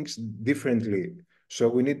different things differently. So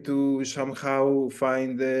we need to somehow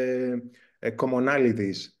find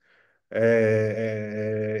commonalities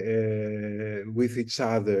with each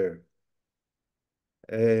other.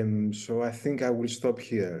 So I think I will stop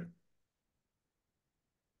here.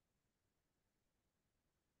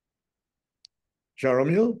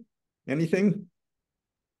 Jaromil, anything?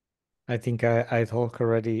 I think I talk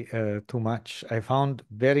already too much. I found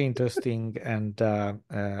very interesting, and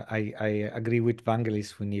I agree with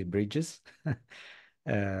Vangelis. We need bridges,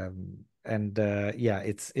 and yeah,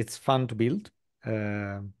 it's fun to build,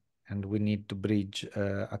 and we need to bridge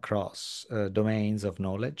across domains of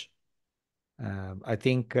knowledge. I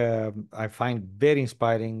think I find very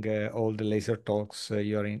inspiring all the laser talks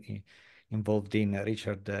you're involved in,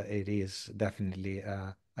 Richard. It is definitely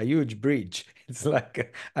a huge bridge. It's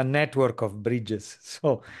like a network of bridges.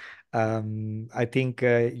 So I think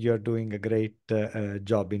you're doing a great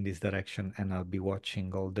job in this direction, and I'll be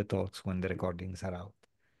watching all the talks when the recordings are out.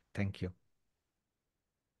 Thank you.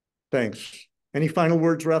 Thanks. Any final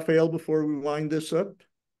words, Raphael, before we wind this up?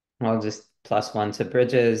 Well, just +1 to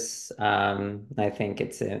bridges. I think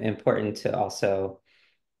it's important to also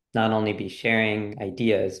not only be sharing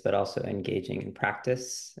ideas, but also engaging in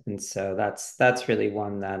practice. And so that's really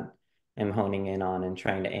one that I'm honing in on and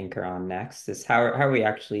trying to anchor on next is how are we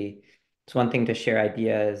actually, it's one thing to share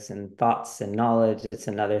ideas and thoughts and knowledge. It's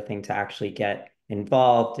another thing to actually get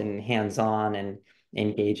involved and hands-on and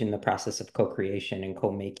engage in the process of co-creation and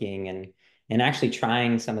co-making and actually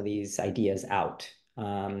trying some of these ideas out.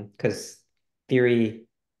 Because theory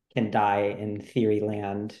can die in theory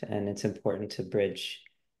land, and it's important to bridge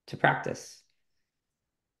to practice.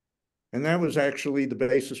 And that was actually the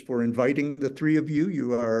basis for inviting the three of you.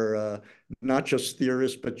 You are not just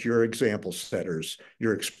theorists, but you're example setters.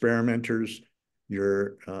 You're experimenters.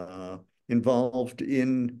 You're involved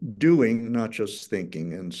in doing, not just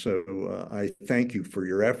thinking. And so I thank you for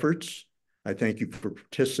your efforts. I thank you for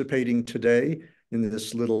participating today in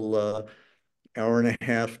this little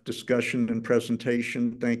hour-and-a-half discussion and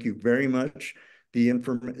presentation. Thank you very much.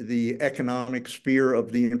 The economic sphere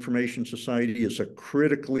of the information society is a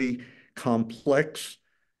critically complex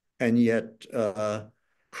and yet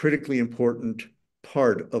critically important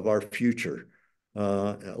part of our future.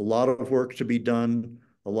 A lot of work to be done,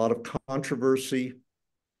 a lot of controversy,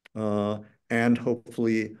 and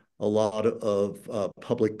hopefully a lot of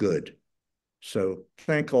public good. So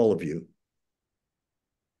thank all of you.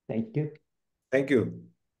 Thank you. Thank you.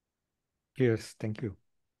 Cheers. Thank you.